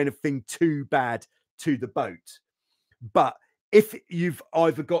to do anything too bad to the boat. But if you've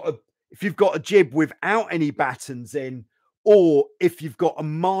either got a jib without any battens in, or if you've got a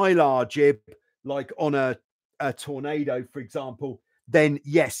mylar jib, like on a tornado, for example, then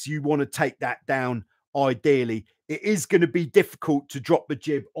yes, you want to take that down ideally. It is going to be difficult to drop the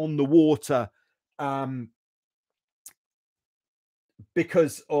jib on the water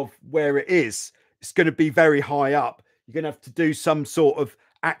because of where it is. It's going to be very high up. You're going to have to do some sort of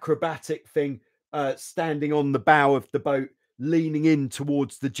acrobatic thing, standing on the bow of the boat, leaning in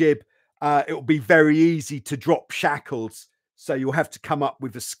towards the jib. It'll be very easy to drop shackles. So you'll have to come up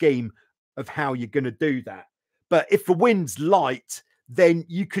with a scheme of how you're going to do that. But if the wind's light, then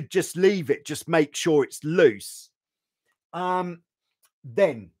you could just leave it. Just make sure it's loose.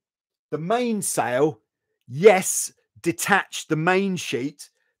 Then the mainsail, yes, detach the main sheet.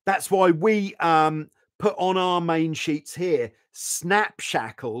 That's why we put on our main sheets here snap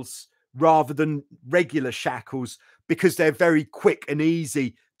shackles rather than regular shackles, because they're very quick and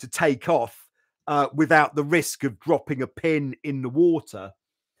easy to take off without the risk of dropping a pin in the water.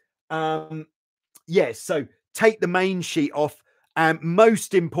 Yes, so take the main sheet off, and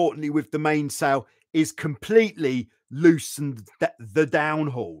most importantly with the mainsail is completely loosen the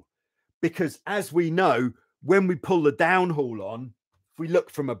downhaul, because as we know, when we pull the downhaul on, if we look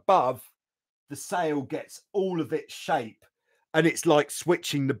from above, the sail gets all of its shape, and it's like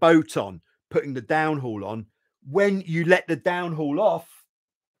switching the boat on, putting the downhaul on. When you let the downhaul off,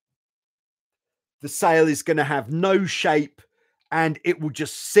 the sail is going to have no shape, and it will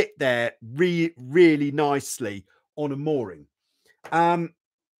just sit there really nicely on a mooring.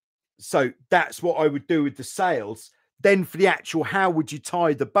 So that's what I would do with the sails. Then for the actual, how would you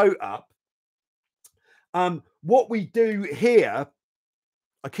tie the boat up? What we do here,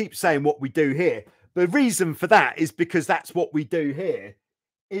 I keep saying what we do here. The reason for that is because that's what we do here,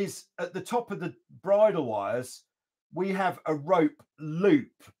 is at the top of the bridle wires, we have a rope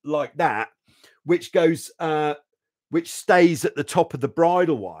loop like that, which goes, which stays at the top of the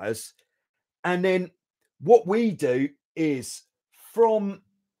bridle wires. And then what we do is from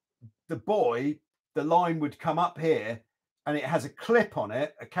the buoy, the line would come up here, and it has a clip on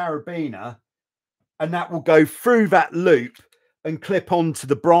it, a carabiner, and that will go through that loop and clip onto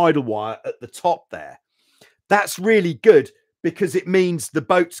the bridle wire at the top there. That's really good, because it means the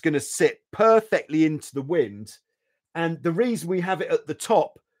boat's going to sit perfectly into the wind. And the reason we have it at the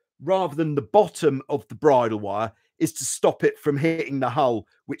top rather than the bottom of the bridle wire is to stop it from hitting the hull,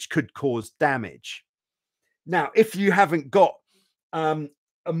 which could cause damage. Now, if you haven't got a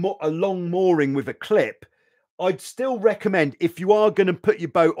long mooring with a clip, I'd still recommend, if you are going to put your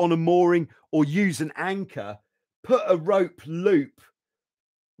boat on a mooring or use an anchor, put a rope loop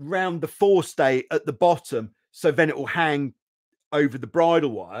round the forestay at the bottom, so then it will hang over the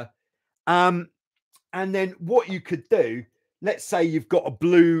bridle wire. And then what you could do, let's say you've got a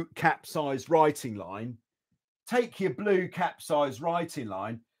blue capsize righting line. Take your blue capsize righting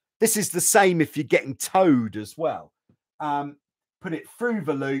line. This is the same if you're getting towed as well. Put it through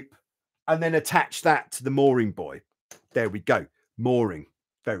the loop and then attach that to the mooring buoy. There we go. Mooring.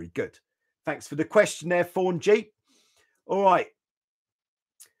 Very good. Thanks for the question there, Fawn G. All right.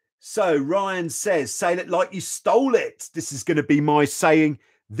 So Ryan says, sail it like you stole it. This is going to be my saying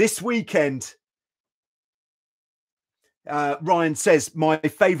This weekend, Ryan says, my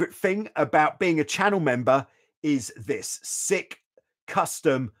favorite thing about being a channel member is this sick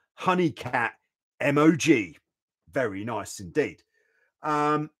custom honey cat emoji. Very nice indeed.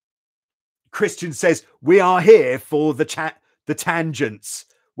 Christian says, we are here for the tangents.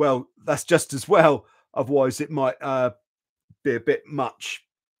 Well, that's just as well. Otherwise, it might be a bit much.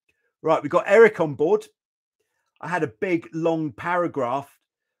 Right, we've got Eric on board. I had a big, long paragraph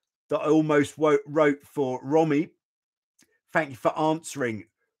that I almost wrote for Romy. Thank you for answering.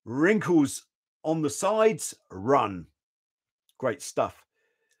 Wrinkles on the sides, run. Great stuff.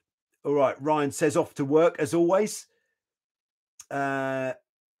 All right, Ryan says off to work as always. But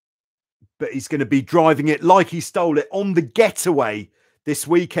he's going to be driving it like he stole it on the getaway this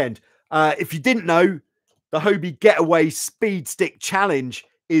weekend. If you didn't know, the Hobie Getaway Speed Stick Challenge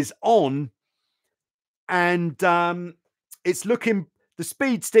is on. And it's looking, the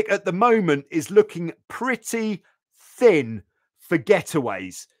speed stick at the moment is looking pretty thin for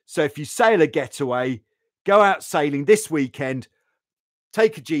getaways. So if you sail a getaway, go out sailing this weekend,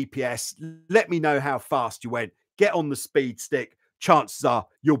 take a GPS, let me know how fast you went, get on the speed stick. Chances are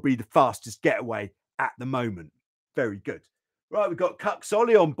you'll be the fastest getaway at the moment. Very good. Right, we've got Cuck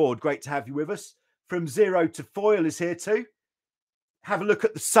Ollie on board. Great to have you with us. From Zero to Foil is here too. Have a look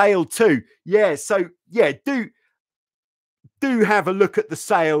at the sail too. Yeah, so yeah, do have a look at the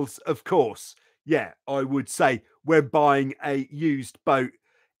sails, of course. Yeah, I would say we're buying a used boat.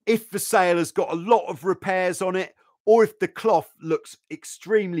 If the sail has got a lot of repairs on it, or if the cloth looks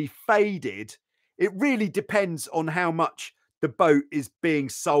extremely faded, it really depends on how much the boat is being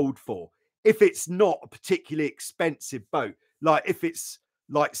sold for. If it's not a particularly expensive boat, like if it's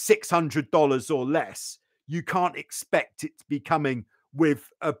like $600 or less, you can't expect it to be coming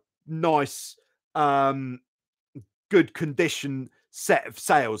with a nice, good condition set of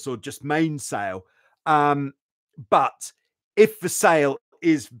sails or just mainsail. But if the sail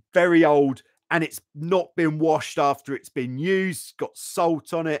is very old and it's not been washed after it's been used, got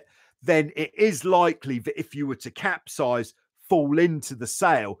salt on it, then it is likely that if you were to capsize, fall into the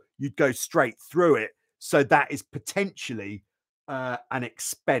sail, you'd go straight through it. So that is potentially an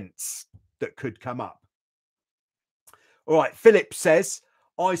expense that could come up. All right, Philip says,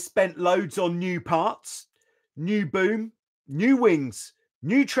 I spent loads on new parts, new boom, new wings,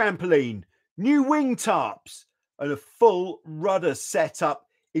 new trampoline, new wing tarps, and a full rudder setup,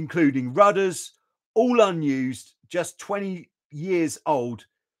 including rudders, all unused, just 20 years old,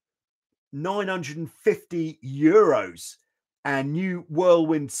 €950, and new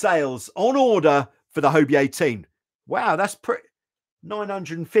whirlwind sails on order for the Hobie 18. Wow, that's pretty.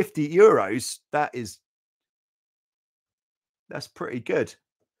 €950. That's pretty good.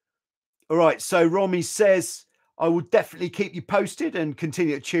 All right, so Romy says, I will definitely keep you posted and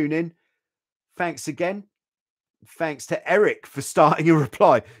continue to tune in. Thanks again. Thanks to Eric for starting a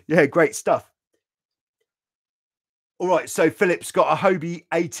reply. Yeah, great stuff. All right, so Philip's got a Hobie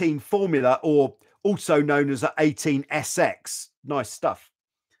 18 Formula, or also known as an 18SX. Nice stuff.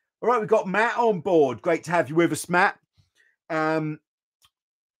 All right, we've got Matt on board. Great to have you with us, Matt. I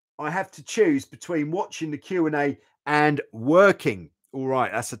have to choose between watching the Q&A and working. All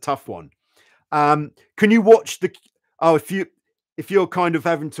right, that's a tough one. Can you watch the... Oh, if you're kind of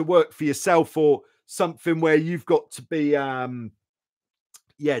having to work for yourself or something where you've got to be,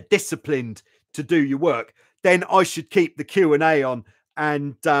 disciplined to do your work, then I should keep the Q&A on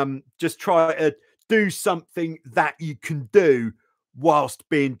and just try to do something that you can do whilst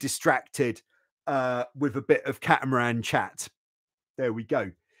being distracted with a bit of Catamaran chat. There we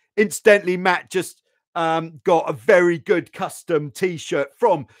go. Incidentally, Matt just got a very good custom t-shirt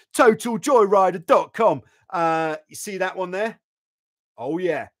from totaljoyrider.com. You see that one there? Oh,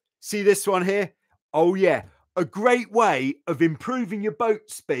 yeah. See this one here? Oh, yeah. A great way of improving your boat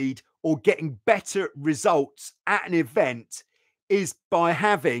speed or getting better results at an event is by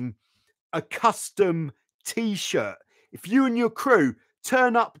having a custom t-shirt. If you and your crew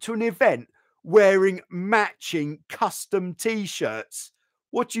turn up to an event wearing matching custom t-shirts,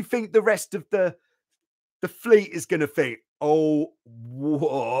 what do you think the rest of the fleet is going to think? Oh,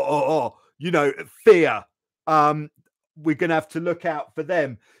 whoa, fear. We're going to have to look out for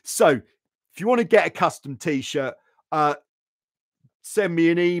them. So if you want to get a custom t-shirt, send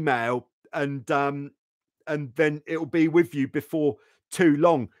me an email and then it'll be with you before too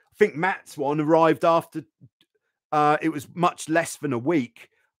long. I think Matt's one arrived after, it was much less than a week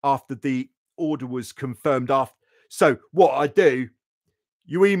after the order was confirmed. So what I do,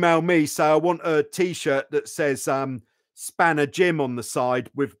 you email me, say I want a t-shirt that says Spanner Jim on the side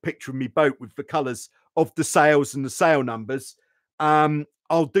with a picture of me boat with the colours of the sails and the sail numbers.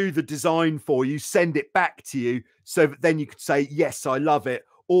 I'll do the design for you, send it back to you, so that then you could say, yes, I love it.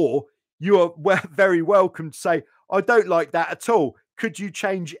 Or you are very welcome to say, I don't like that at all. Could you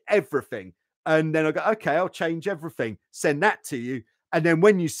change everything? And then I go, okay, I'll change everything, send that to you. And then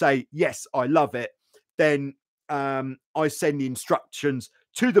when you say, yes, I love it, then I send the instructions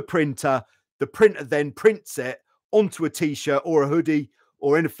to the printer. The printer then prints it onto a t-shirt or a hoodie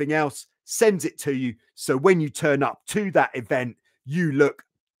or anything else, sends it to you. So when you turn up to that event, you look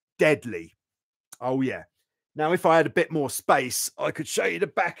deadly. Oh, yeah. Now, if I had a bit more space, I could show you the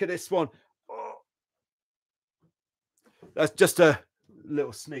back of this one. Oh. That's just a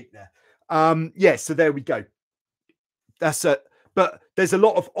little sneak there. Yeah, so there we go. That's it. But there's a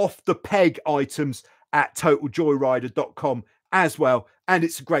lot of off the peg items at totaljoyrider.com as well. And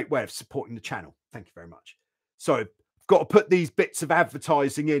it's a great way of supporting the channel. Thank you very much. So I've got to put these bits of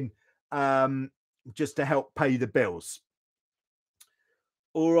advertising in just to help pay the bills.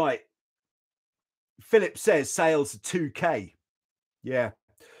 All right. Philip says sales are 2K. Yeah.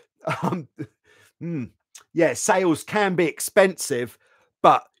 Yeah, sales can be expensive,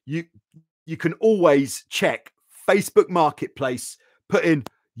 but you can always check Facebook Marketplace, put in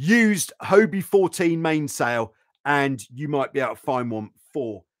used Hobie 14 mainsail, and you might be able to find one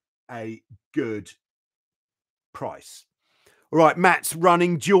for a good price. All right, Matt's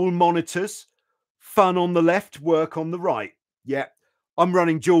running dual monitors. Fun on the left, work on the right. Yeah, I'm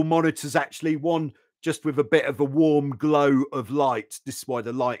running dual monitors actually. One just with a bit of a warm glow of light. This is why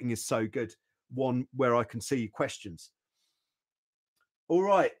the lighting is so good. One where I can see your questions. All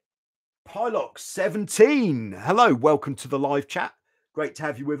right. Pylox17. Hello, welcome to the live chat. Great to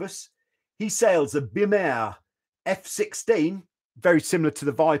have you with us. He sails a Bimair F16, very similar to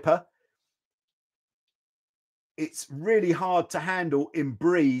the Viper. It's really hard to handle in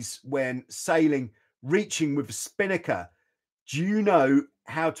breeze when sailing, reaching with a spinnaker. Do you know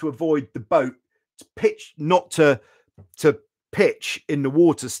how to avoid the boat to pitch, not to pitch in the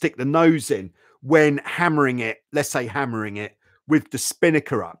water, stick the nose in when hammering it, let's say hammering it with the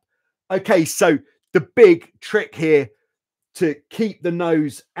spinnaker up? Okay, so the big trick here to keep the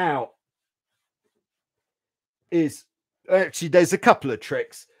nose out is actually there's a couple of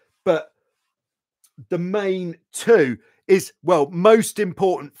tricks, but the main two is, well, most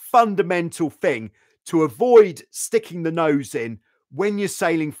important fundamental thing to avoid sticking the nose in when you're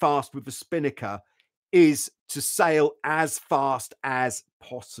sailing fast with a spinnaker is to sail as fast as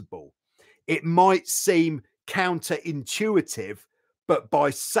possible. It might seem counterintuitive, but by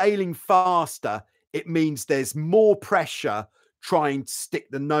sailing faster, it means there's more pressure trying to stick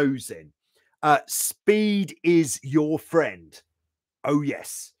the nose in. Speed is your friend. Oh,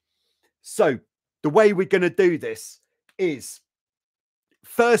 yes. So the way we're going to do this is,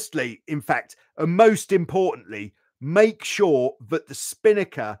 firstly, in fact, and most importantly, make sure that the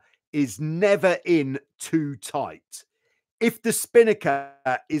spinnaker is never in too tight. If the spinnaker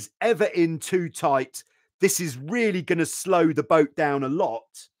is ever in too tight, this is really going to slow the boat down a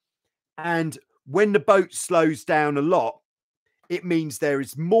lot. And when the boat slows down a lot, it means there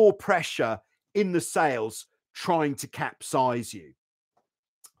is more pressure in the sails trying to capsize you.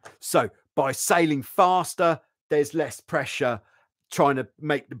 So by sailing faster, there's less pressure trying to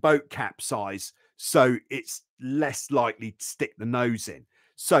make the boat capsize. So it's less likely to stick the nose in.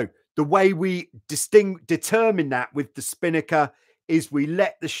 So the way we determine that with the spinnaker is we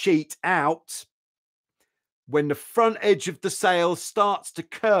let the sheet out. When the front edge of the sail starts to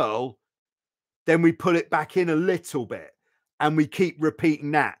curl, then we pull it back in a little bit, and we keep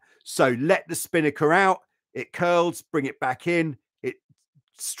repeating that. So let the spinnaker out, it curls, bring it back in, it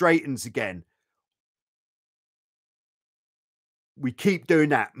straightens again. We keep doing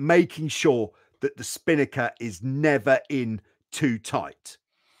that, making sure that the spinnaker is never in too tight.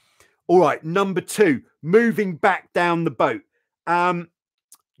 All right, number two, moving back down the boat.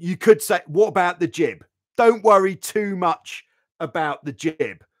 You could say, what about the jib? Don't worry too much about the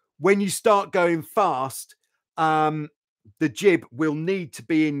jib. When you start going fast, the jib will need to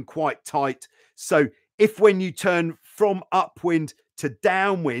be in quite tight. So if when you turn from upwind to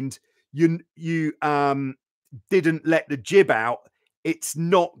downwind, you didn't let the jib out, it's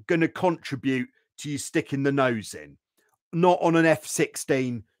not going to contribute to you sticking the nose in. Not on an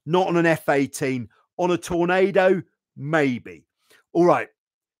F16, not on an F18, on a Tornado, maybe. All right.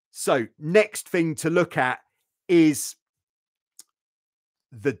 So next thing to look at is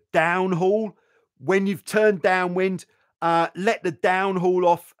the downhaul. When you've turned downwind, let the downhaul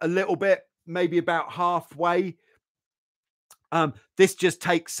off a little bit, maybe about halfway. This just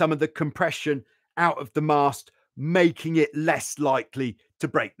takes some of the compression out of the mast, making it less likely to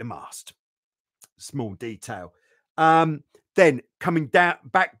break the mast. Small detail. Then coming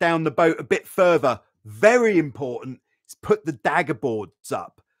back down the boat a bit further, very important, is put the daggerboards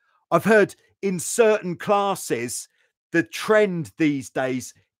up. I've heard in certain classes, the trend these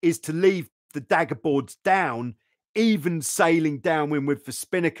days is to leave the daggerboards down, even sailing downwind with the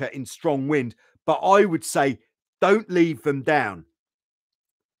spinnaker in strong wind. But I would say don't leave them down.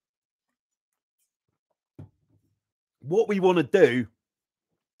 What we want to do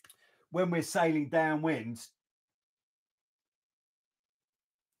when we're sailing downwind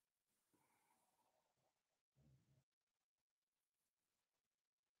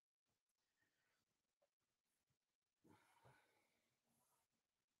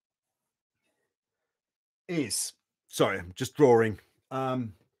is, sorry, I'm just drawing. All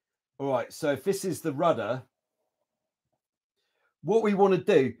right, so if this is the rudder, what we want to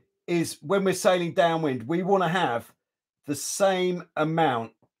do is when we're sailing downwind, we want to have the same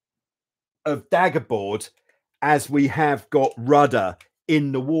amount of daggerboard as we have got rudder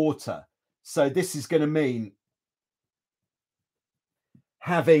in the water. So this is going to mean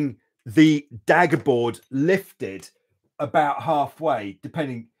having the daggerboard lifted about halfway,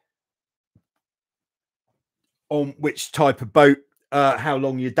 depending on which type of boat, how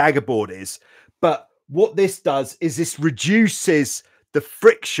long your daggerboard is. But what this does is this reduces the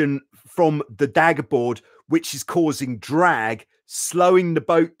friction from the daggerboard, which is causing drag, slowing the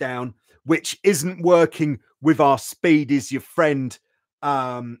boat down, which isn't working with our speed is your friend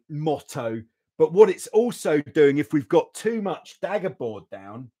motto. But what it's also doing, if we've got too much daggerboard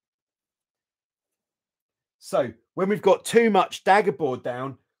down, so when we've got too much daggerboard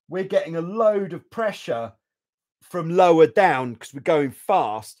down, we're getting a load of pressure from lower down because we're going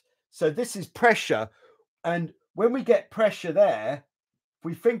fast. So this is pressure. And when we get pressure there, if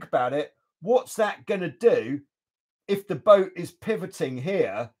we think about it, what's that going to do if the boat is pivoting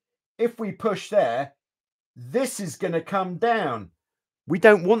here? If we push there, this is going to come down. We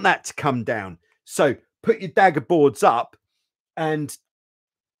don't want that to come down. So put your daggerboards up and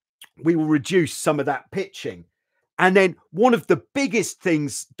we will reduce some of that pitching. And then one of the biggest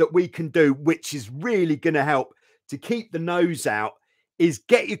things that we can do, which is really going to help to keep the nose out, is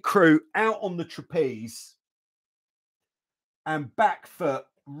get your crew out on the trapeze and back foot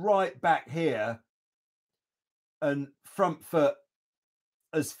right back here and front foot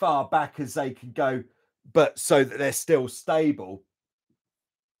as far back as they can go, but so that they're still stable.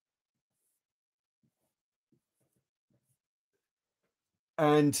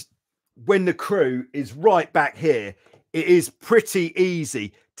 And when the crew is right back here, it is pretty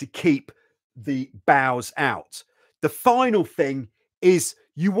easy to keep the bows out. The final thing is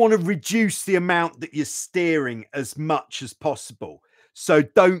you want to reduce the amount that you're steering as much as possible. So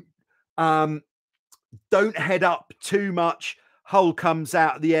don't head up too much. Hull comes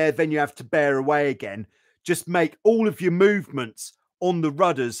out of the air, then you have to bear away again. Just make all of your movements on the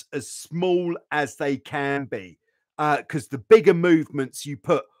rudders as small as they can be, because the bigger movements you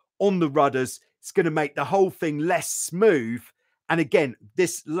put on the rudders, it's going to make the whole thing less smooth. And again,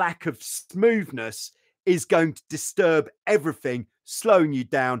 this lack of smoothness is going to disturb everything, slowing you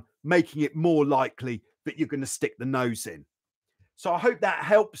down, making it more likely that you're going to stick the nose in. So I hope that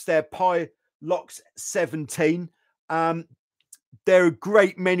helps there, Pilox 17. There are a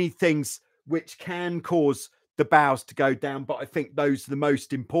great many things which can cause the bows to go down, but I think those are the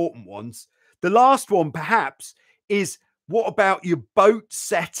most important ones. The last one, perhaps, is what about your boat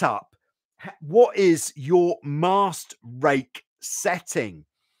setup? What is your mast rake setting?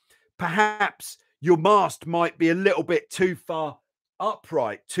 Perhaps your mast might be a little bit too far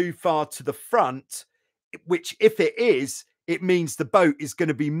upright, too far to the front, which if it is, it means the boat is going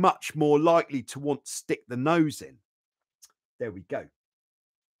to be much more likely to want to stick the nose in. There we go.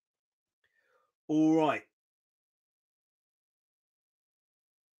 All right.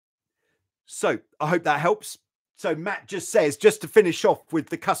 So I hope that helps. So Matt just says, just to finish off with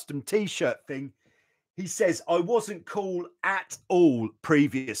the custom t-shirt thing, he says, I wasn't cool at all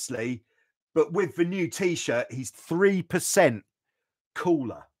previously, but with the new t-shirt, he's 3%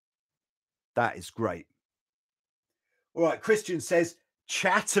 cooler. That is great. All right. Christian says,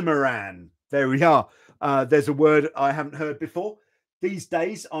 Catamaran. There we are. There's a word I haven't heard before. These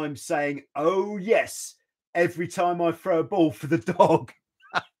days, I'm saying, oh, yes, every time I throw a ball for the dog.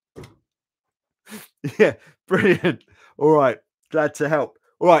 Yeah, brilliant. All right. Glad to help.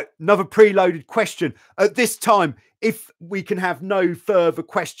 All right. Another preloaded question. At this time, if we can have no further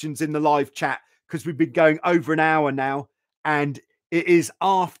questions in the live chat, because we've been going over an hour now, and it is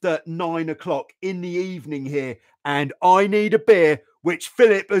after 9 o'clock in the evening here, and I need a beer, which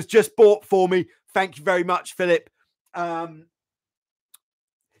Philip has just bought for me. Thank you very much, Philip.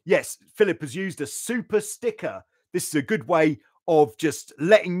 Yes, Philip has used a super sticker this is a good way of just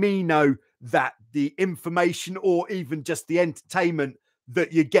letting me know that the information or even just the entertainment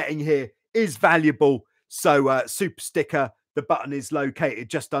that you're getting here is valuable. So super sticker, the button is located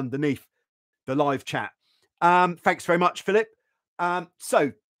just underneath the live chat. Thanks very much, Philip.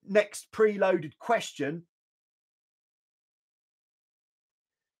 So next preloaded question.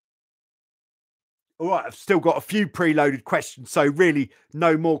 All right, I've still got a few preloaded questions, so really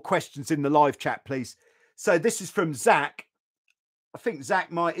no more questions in the live chat, please. So this is from Zach. I think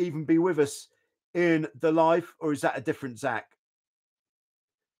Zach might even be with us in the live, or is that a different Zach?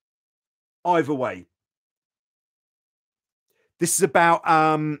 Either way. This is about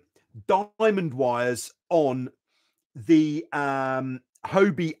diamond wires on the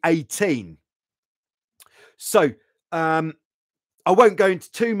Hobie 18. So I won't go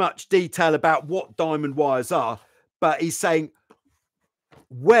into too much detail about what diamond wires are, but he's saying,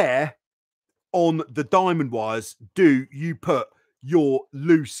 where on the diamond wires do you put your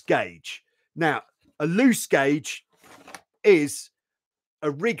loose gauge? Now, a loose gauge is a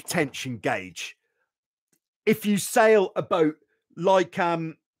rig tension gauge. If you sail a boat like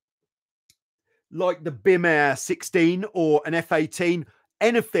the BIM Air 16 or an F18,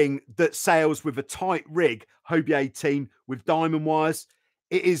 anything that sails with a tight rig, Hobie 18 with diamond wires,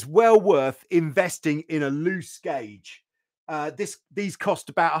 it is well worth investing in a loose gauge. These cost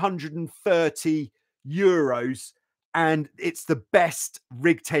about 130 euros, and it's the best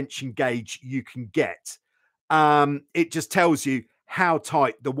rig tension gauge you can get. It just tells you how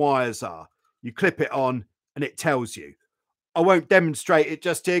tight the wires are. You clip it on and it tells you. I won't demonstrate it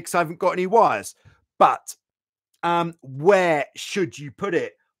just here because I haven't got any wires, but where should you put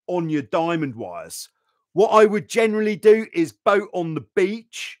it on your diamond wires? What I would generally do is boat on the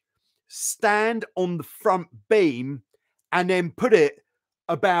beach, stand on the front beam, and then put it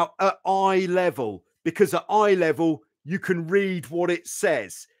about at eye level, because at eye level, you can read what it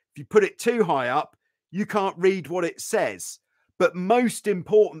says. If you put it too high up, you can't read what it says. But most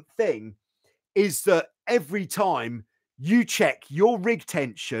important thing is that every time you check your rig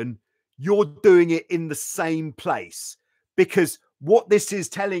tension, you're doing it in the same place, because what this is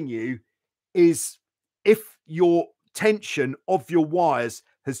telling you is if your tension of your wires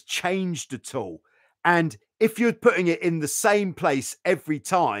has changed at all. And if you're putting it in the same place every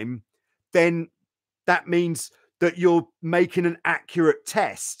time, then that means that you're making an accurate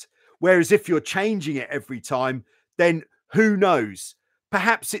test. Whereas if you're changing it every time, then who knows?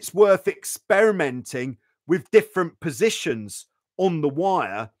 Perhaps it's worth experimenting with different positions on the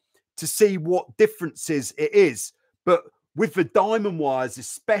wire to see what differences it is. But with the diamond wires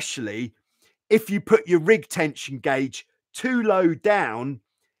especially, if you put your rig tension gauge too low down,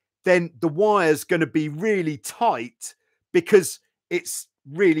 then the wire's going to be really tight because it's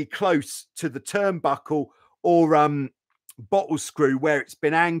really close to the turnbuckle or bottle screw where it's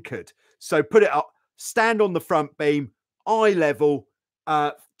been anchored. So put it up, stand on the front beam, eye level,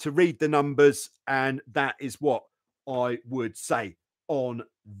 to read the numbers, and that is what I would say on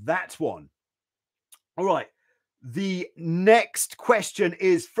that one. All right. The next question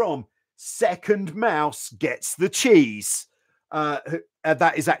is from Second Mouse Gets the Cheese.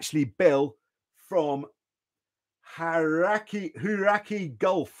 That is actually Bill from Hauraki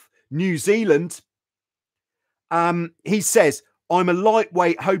Gulf, New Zealand. He says, I'm a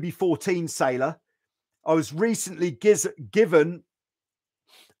lightweight Hobie 14 sailor. I was recently given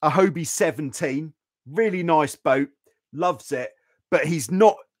a Hobie 17, really nice boat, loves it, but he's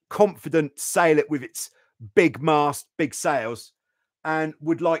not confident to sail it with its big mast, big sails, and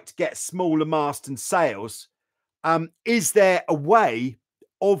would like to get smaller mast and sails. Is there a way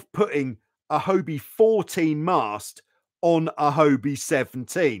of putting a Hobie 14 mast on a Hobie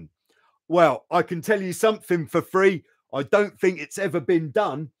 17? Well, I can tell you something for free. I don't think it's ever been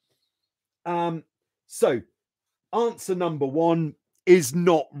done. So answer number one is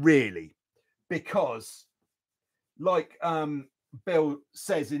not really, because like Bill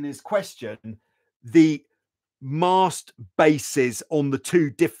says in his question, the mast bases on the two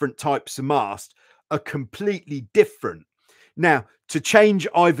different types of mast are completely different. Now, to change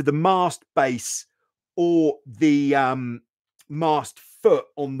either the mast base or the mast foot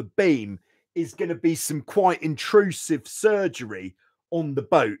on the beam is going to be some quite intrusive surgery on the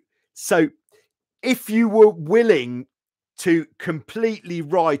boat. So if you were willing to completely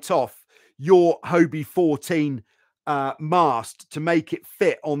write off your Hobie 14 mast to make it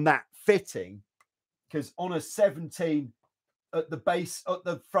fit on that fitting, because on a 17 at the base, at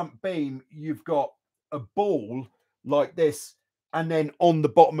the front beam, you've got a ball like this, and then on the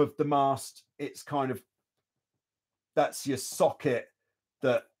bottom of the mast, it's kind of, that's your socket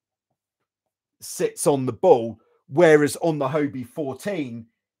that sits on the ball. Whereas on the Hobie 14,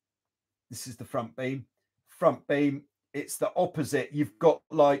 this is the front beam, it's the opposite. You've got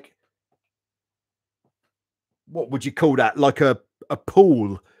like, what would you call that? Like a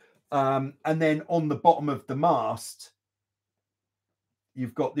pool. And then on the bottom of the mast,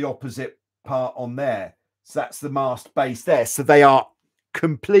 you've got the opposite part on there. So that's the mast base there. So they are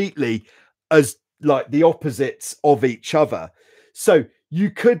completely as like the opposites of each other. So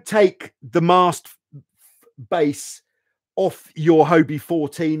you could take the mast base off your Hobie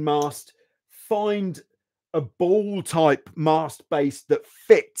 14 mast, find a ball type mast base that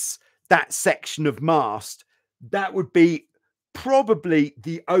fits that section of mast. That would be probably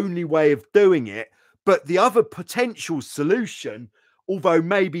the only way of doing it. But the other potential solution, although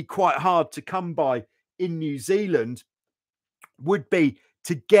maybe quite hard to come by in New Zealand, would be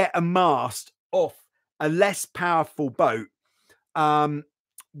to get a mast off a less powerful boat,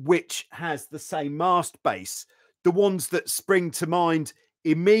 which has the same mast base. The ones that spring to mind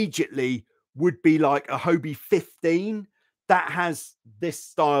immediately would be like a Hobie 15 that has this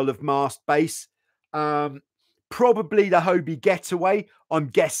style of mast base. Probably the Hobie Getaway, I'm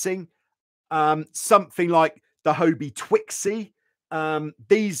guessing. Something like the Hobie Twixie.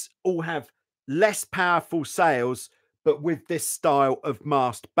 These all have less powerful sails, but with this style of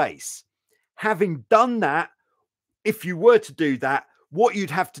mast base. Having done that, if you were to do that, what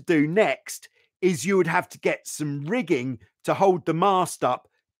you'd have to do next is you would have to get some rigging to hold the mast up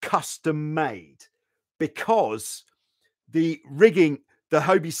custom made, because the rigging, the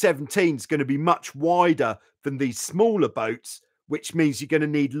Hobie 17 is going to be much wider than these smaller boats, which means you're going to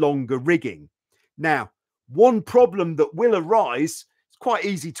need longer rigging. Now, one problem that will arise, it's quite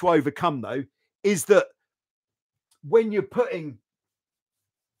easy to overcome though, is that when you're putting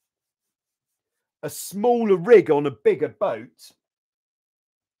a smaller rig on a bigger boat,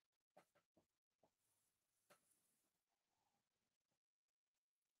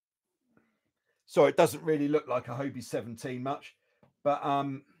 so it doesn't really look like a Hobie 17 much, but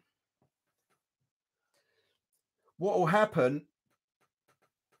what will happen,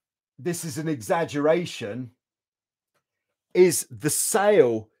 this is an exaggeration, is the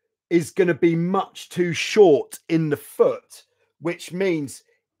sail is going to be much too short in the foot, which means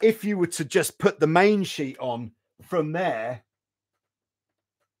if you were to just put the main sheet on from there,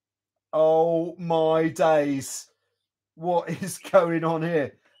 oh my days, what is going on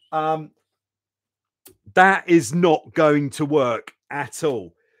here? That is not going to work at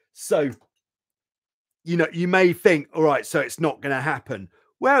all. So, you know, you may think, all right, so it's not going to happen.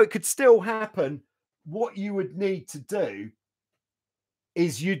 Well, it could still happen. What you would need to do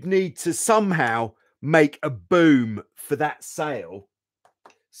is you'd need to somehow make a boom for that sail.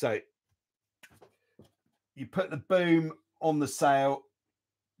 So you put the boom on the sail.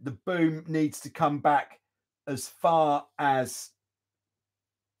 The boom needs to come back as far as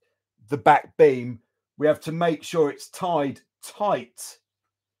the back beam. We have to make sure it's tied tight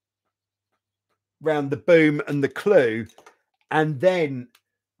around the boom and the clew, and then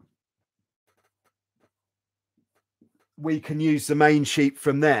we can use the main sheet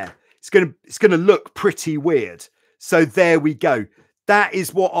from there. It's going to look pretty weird. So there we go. That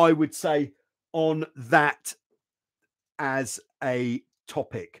is what I would say on that as a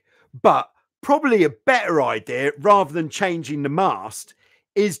topic. But probably a better idea, rather than changing the mast,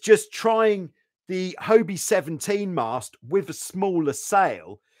 is just trying the Hobie 17 mast with a smaller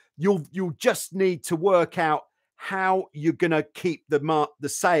sail. You'll just need to work out how you're going to keep the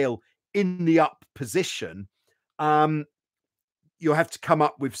sail in the up position. You'll have to come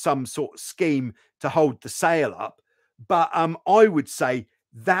up with some sort of scheme to hold the sail up. But I would say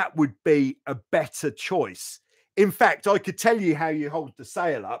that would be a better choice. In fact, I could tell you how you hold the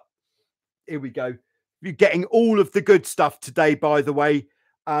sail up. Here we go. You're getting all of the good stuff today, by the way,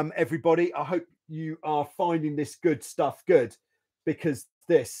 everybody. I hope you are finding this good stuff good, because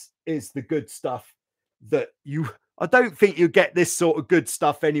this is the good stuff that I don't think you get this sort of good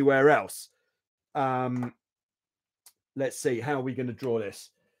stuff anywhere else. Let's see, how are we going to draw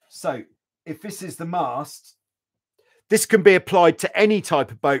this? So if this is the mast, this can be applied to any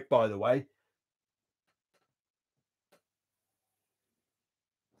type of boat, by the way.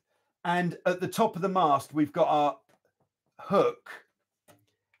 And at the top of the mast, we've got our hook.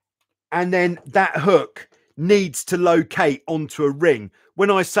 And then that hook needs to locate onto a ring. When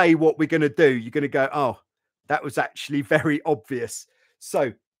I say what we're going to do, you're going to go, oh, that was actually very obvious.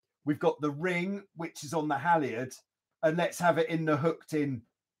 So we've got the ring, which is on the halyard, and let's have it in the hooked in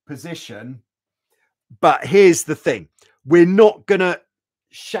position. But here's the thing. We're not going to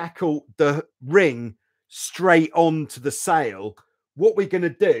shackle the ring straight onto the sail. What we're going to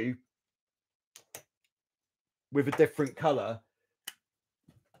do with a different color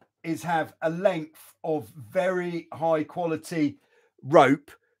is have a length of very high quality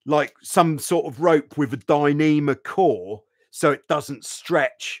rope, like some sort of rope with a Dyneema core, so it doesn't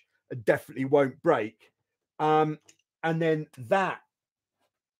stretch and definitely won't break. And then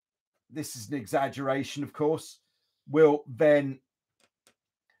this is an exaggeration, of course, will then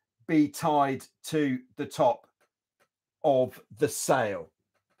be tied to the top of the sail.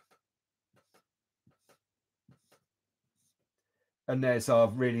 And there's our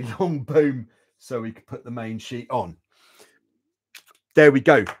really long boom, so we can put the main sheet on. There we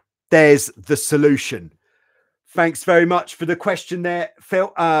go. There's the solution. Thanks very much for the question there,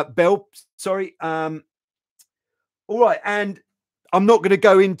 Bill. Sorry. All right, and I'm not going to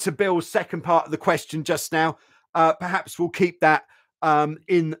go into Bill's second part of the question just now. Perhaps we'll keep that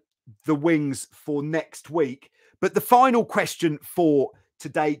in the wings for next week. But the final question for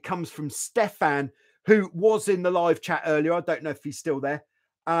today comes from Stefan, who was in the live chat earlier. I don't know if he's still there.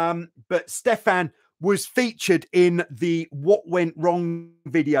 But Stefan was featured in the What Went Wrong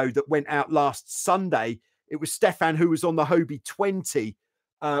video that went out last Sunday. It was Stefan who was on the Hobie 20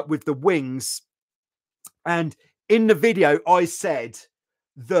 with the wings. And in the video, I said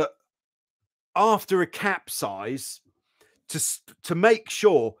that after a capsize, to make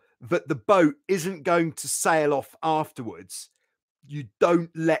sure that the boat isn't going to sail off afterwards, you don't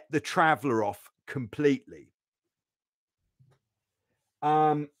let the traveller off completely.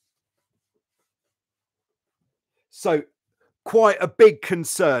 So quite a big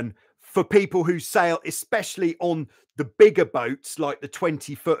concern for people who sail, especially on the bigger boats like the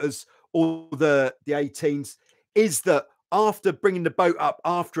 20-footers or the 18s, is that after bringing the boat up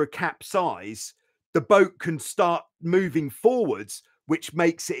after a capsize, the boat can start moving forwards, which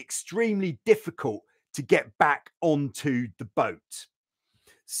makes it extremely difficult to get back onto the boat.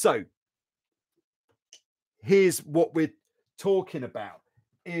 So here's what we're talking about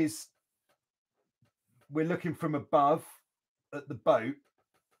is we're looking from above at the boat,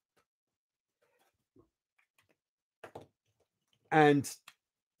 and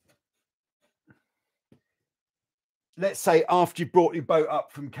let's say after you brought your boat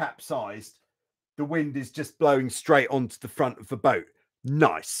up from capsized, the wind is just blowing straight onto the front of the boat.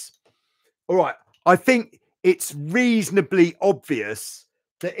 Nice. All right. I think it's reasonably obvious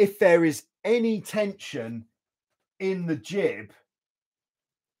that if there is any tension in the jib,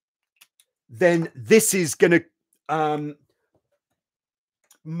 then this is going to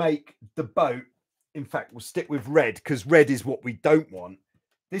make the boat, in fact, we'll stick with red because red is what we don't want.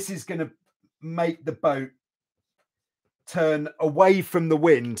 This is going to make the boat turn away from the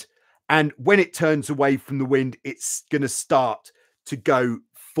wind. And when it turns away from the wind, it's going to start to go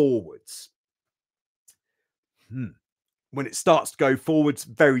forwards. When it starts to go forwards,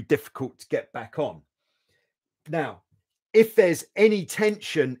 very difficult to get back on. Now, if there's any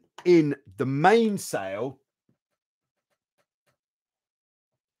tension in the mainsail,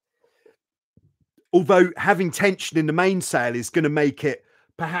 although having tension in the mainsail is going to make it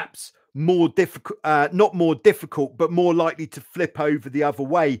perhaps more difficult, not more difficult, but more likely to flip over the other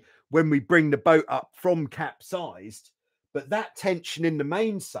way when we bring the boat up from capsized. But that tension in the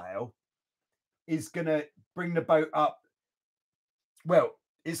mainsail is going to bring the boat up. Well,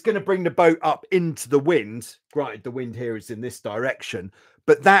 it's going to bring the boat up into the wind. Granted, the wind here is in this direction,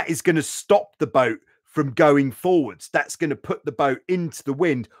 but that is going to stop the boat from going forwards. That's going to put the boat into the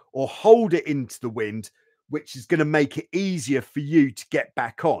wind or hold it into the wind, which is going to make it easier for you to get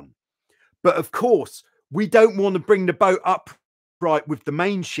back on. But of course, we don't want to bring the boat up right with the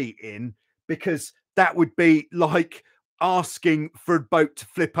main sheet in, because that would be like asking for a boat to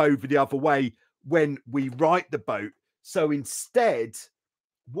flip over the other way when we right the boat. So instead,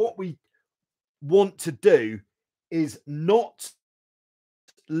 what we want to do is not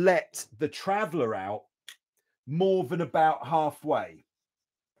let the traveller out more than about halfway.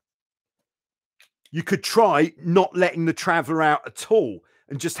 You could try not letting the traveller out at all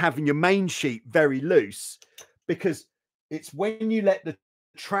and just having your main sheet very loose, because it's when you let the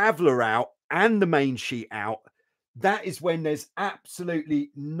traveller out and the main sheet out, that is when there's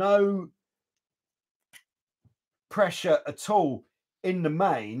absolutely no pressure at all in the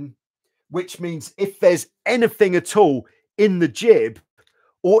main, which means if there's anything at all in the jib,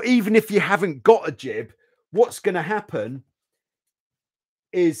 or even if you haven't got a jib, what's going to happen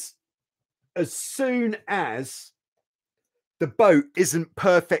is as soon as the boat isn't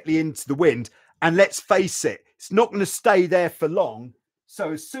perfectly into the wind, and let's face it, it's not going to stay there for long.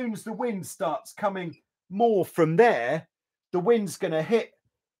 So as soon as the wind starts coming more from there, the wind's going to hit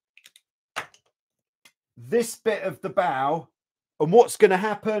this bit of the bow. And what's going to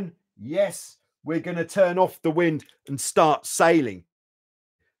happen? Yes, we're going to turn off the wind and start sailing.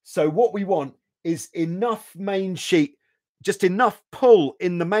 So what we want is enough main sheet, just enough pull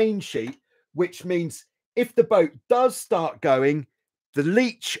in the main sheet, which means if the boat does start going, the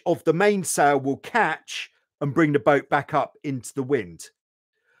leech of the mainsail will catch and bring the boat back up into the wind.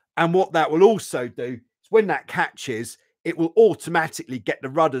 And what that will also do is when that catches, it will automatically get the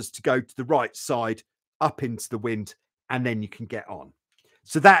rudders to go to the right side up into the wind, and then you can get on.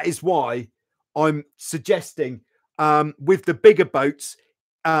 So that is why I'm suggesting with the bigger boats,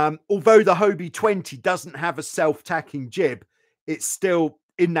 although the Hobie 20 doesn't have a self-tacking jib, it's still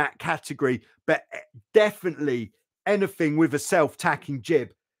in that category. But definitely anything with a self-tacking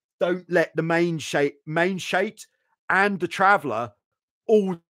jib, don't let the main shape and the traveller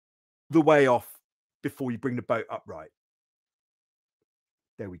all the way off before you bring the boat upright.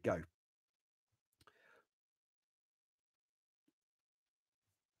 There we go.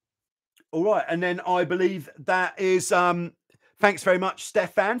 All right, and then I believe that is thanks very much,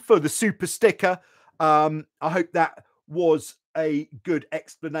 Stefan, for the super sticker. I hope that was a good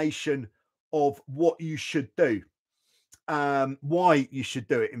explanation of what you should do, why you should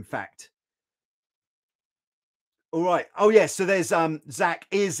do it, in fact. All right. Oh, yeah. So there's Zach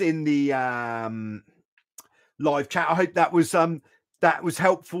is in the live chat. I hope that was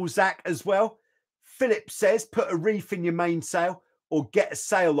helpful, Zach, as well. Philip says, put a reef in your mainsail or get a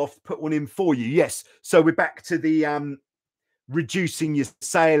sail off, put one in for you. Yes. So we're back to the reducing your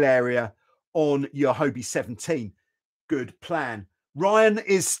sail area on your Hobie 17. Good plan. Ryan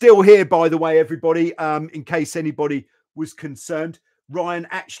is still here, by the way, everybody, in case anybody was concerned. Ryan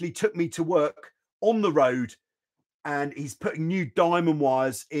actually took me to work on the road, and he's putting new diamond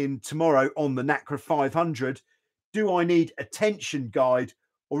wires in tomorrow on the NACRA 500. Do I need a tension guide,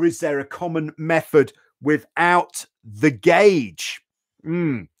 or is there a common method without the gauge?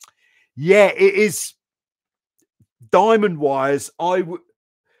 Yeah, it is. Diamond wires, I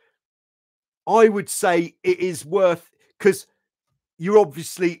would say it is worth, because you're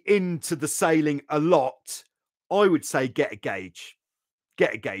obviously into the sailing a lot. I would say get a gauge,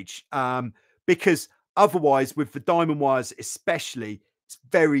 because otherwise, with the diamond wires especially, it's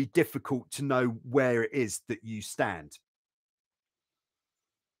very difficult to know where it is that you stand.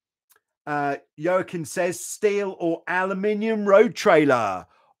 Joachim says steel or aluminium road trailer.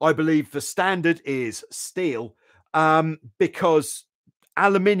 I believe the standard is steel, because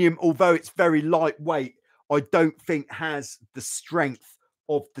aluminium, although it's very lightweight, I don't think has the strength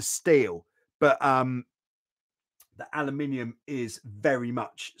of the steel. But the aluminium is very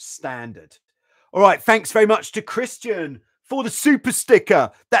much standard. All right, thanks very much to Christian for the super sticker.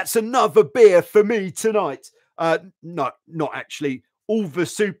 That's another beer for me tonight. Not actually. All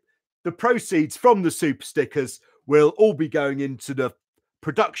the proceeds from the super stickers will all be going into the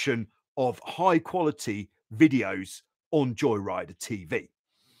production of high quality videos on Joyrider TV.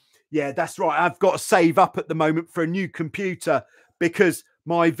 Yeah, that's right. I've got to save up at the moment for a new computer because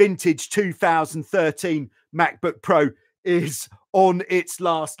my vintage 2013 MacBook Pro is on its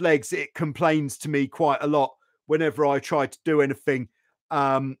last legs. It complains to me quite a lot whenever I try to do anything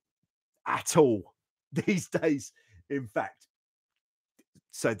at all these days, in fact.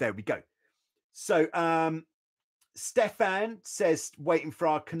 So there we go. So Stefan says, waiting for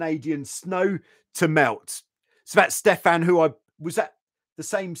our Canadian snow to melt. So that's Stefan, was that the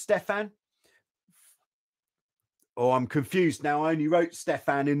same Stefan? Oh, I'm confused now. I only wrote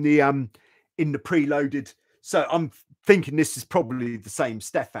Stefan in the preloaded. So I'm thinking this is probably the same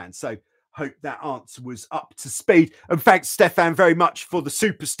Stefan. So hope that answer was up to speed. And thanks, Stefan, very much for the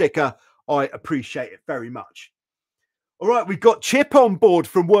super sticker. I appreciate it very much. All right, we've got Chip on board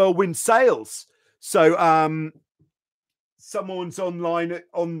from Whirlwind Sales. So someone's online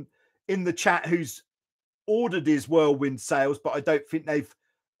in the chat who's ordered his Whirlwind Sales, but I don't think they've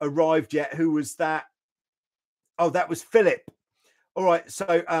arrived yet. Who was that? Oh, that was Philip. All right,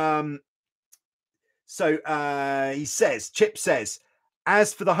 so he says, Chip says,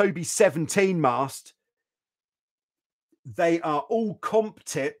 as for the Hobie 17 mast, they are all comp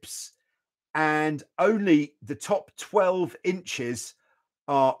tips and only the top 12 inches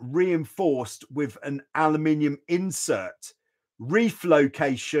are reinforced with an aluminium insert. Reef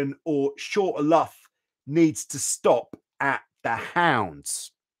location or shorter luff needs to stop at the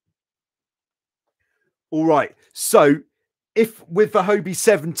hounds. All right. So if with the Hobie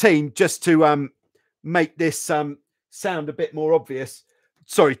 17, just to make this sound a bit more obvious.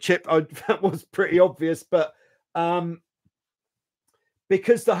 Sorry, Chip, that was pretty obvious, but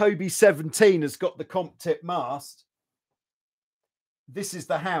because the Hobie 17 has got the comp tip mast, this is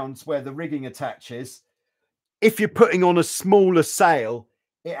the hounds where the rigging attaches. If you're putting on a smaller sail,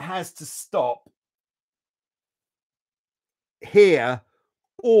 it has to stop here,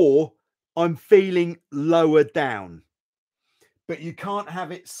 or I'm feeling lower down. But you can't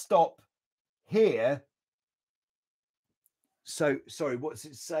have it stop here. So, sorry, what does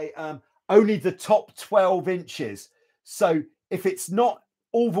it say? Only the top 12 inches. So if it's not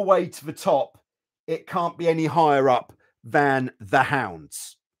all the way to the top, it can't be any higher up than the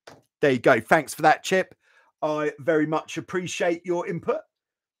hounds. There you go. Thanks for that, Chip. I very much appreciate your input.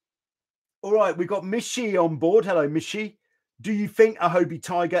 All right, we've got Mishi on board. Hello, Mishi. Do you think a Hobie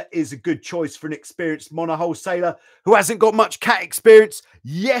Tiger is a good choice for an experienced monohull sailor who hasn't got much cat experience?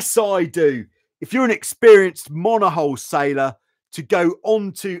 Yes, I do. If you're an experienced monohull sailor, to go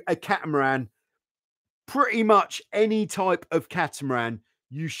onto a catamaran, pretty much any type of catamaran,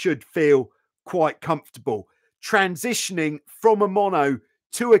 you should feel quite comfortable. Transitioning from a mono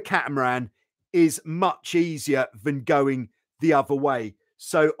to a catamaran is much easier than going the other way.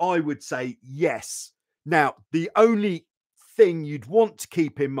 So I would say yes. Now, the only thing you'd want to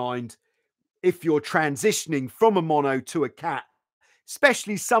keep in mind if you're transitioning from a mono to a cat,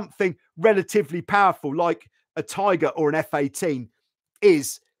 especially something relatively powerful like a Tiger or an F-18,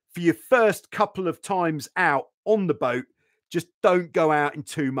 is for your first couple of times out on the boat, just don't go out in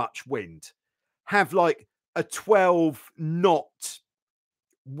too much wind. Have like a 12 knot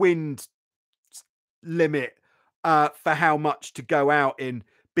wind limit for how much to go out in,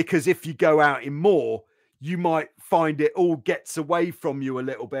 because if you go out in more, you might find it all gets away from you a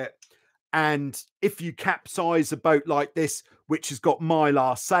little bit. And if you capsize a boat like this, which has got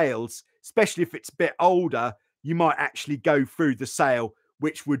mylar sails, especially if it's a bit older, you might actually go through the sail,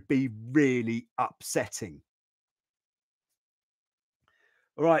 which would be really upsetting.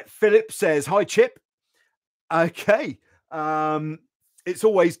 All right, Philip says, hi, Chip. Okay. It's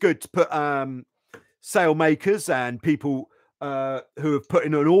always good to put sail makers and people who have put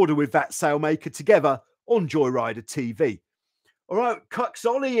in an order with that sail maker together on Joyrider TV. All right,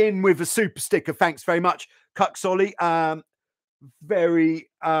 Cuxolly in with a super sticker. Thanks very much, Cuxolly. Very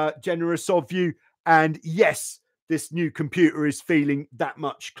generous of you. And yes, this new computer is feeling that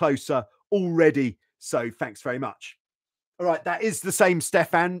much closer already. So thanks very much. All right, that is the same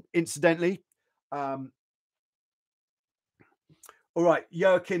Stefan, incidentally. All right,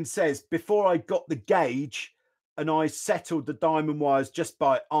 Yerkin says, before I got the gauge and I settled the diamond wires just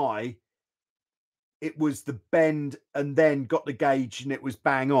by eye, it was the bend and then got the gauge and it was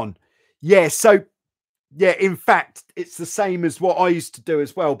bang on. Yeah, so, yeah, in fact, it's the same as what I used to do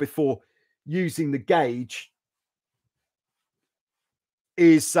as well before using the gauge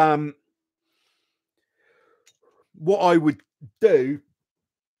is what I would do.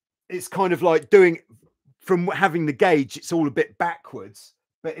 It's kind of like doing from having the gauge, it's all a bit backwards.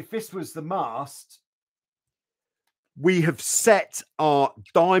 But if this was the mast, we have set our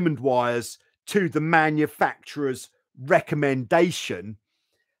diamond wires to the manufacturer's recommendation,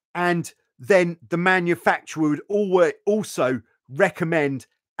 and then the manufacturer would always also recommend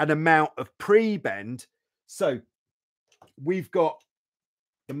an amount of pre-bend. So we've got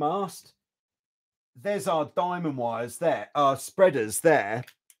the mast, there's our diamond wires there, our spreaders there,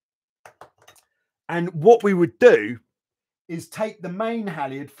 and what we would do is take the main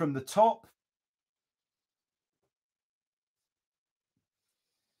halyard from the top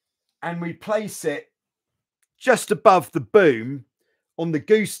and we place it just above the boom on the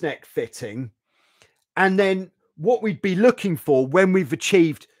gooseneck fitting. And then what we'd be looking for when we've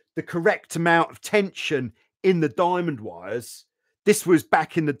achieved the correct amount of tension in the diamond wires, this was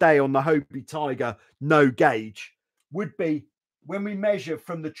back in the day on the Hobie Tiger, no gauge, would be when we measure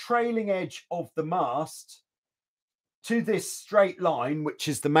from the trailing edge of the mast to this straight line, which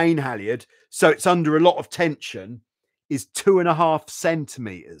is the main halyard, so it's under a lot of tension, is 2.5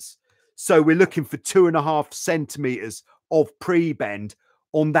 centimeters. So we're looking for 2.5 centimeters of pre-bend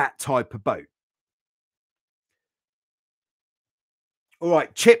on that type of boat. All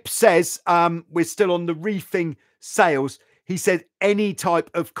right, Chip says we're still on the reefing sails. He said any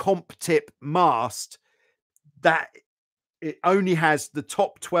type of comp tip mast that it only has the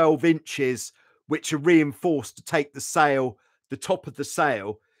top 12 inches, which are reinforced to take the sail, the top of the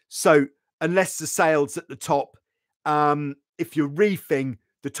sail. So unless the sail's at the top, if you're reefing,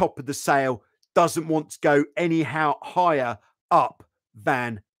 the top of the sail doesn't want to go any higher up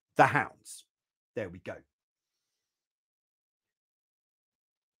than the hounds. There we go.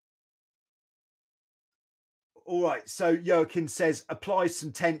 All right, so Joachim says, apply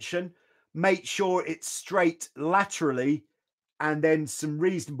some tension, make sure it's straight laterally, and then some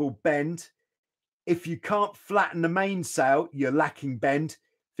reasonable bend. If you can't flatten the mainsail, you're lacking bend.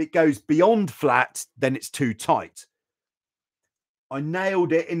 If it goes beyond flat, then it's too tight. I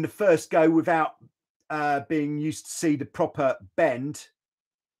nailed it in the first go without being used to see the proper bend.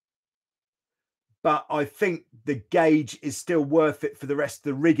 But I think the gauge is still worth it for the rest of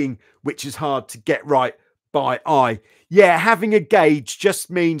the rigging, which is hard to get right by eye. Yeah, having a gauge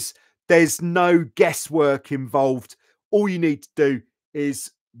just means there's no guesswork involved. All you need to do is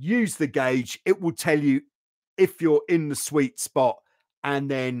use the gauge. It will tell you if you're in the sweet spot,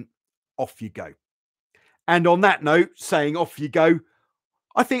 and then off you go. And on that note, saying off you go,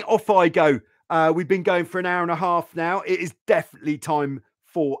 I think off I go. We've been going for an hour and a half now. It is definitely time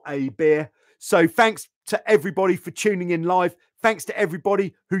for a beer. So thanks to everybody for tuning in live. Thanks to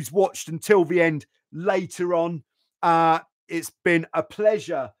everybody who's watched until the end later on. It's been a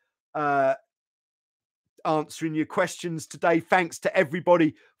pleasure answering your questions today. Thanks to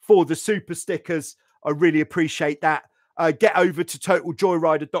everybody for the super stickers. I really appreciate that. Get over to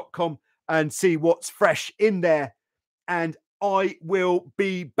totaljoyrider.com and see what's fresh in there. And I will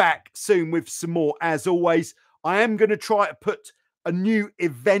be back soon with some more. As always, I am going to try to put a new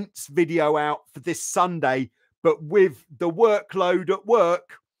events video out for this Sunday, but with the workload at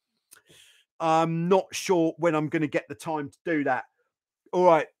work, I'm not sure when I'm going to get the time to do that. All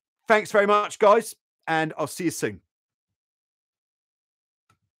right. Thanks very much, guys, and I'll see you soon.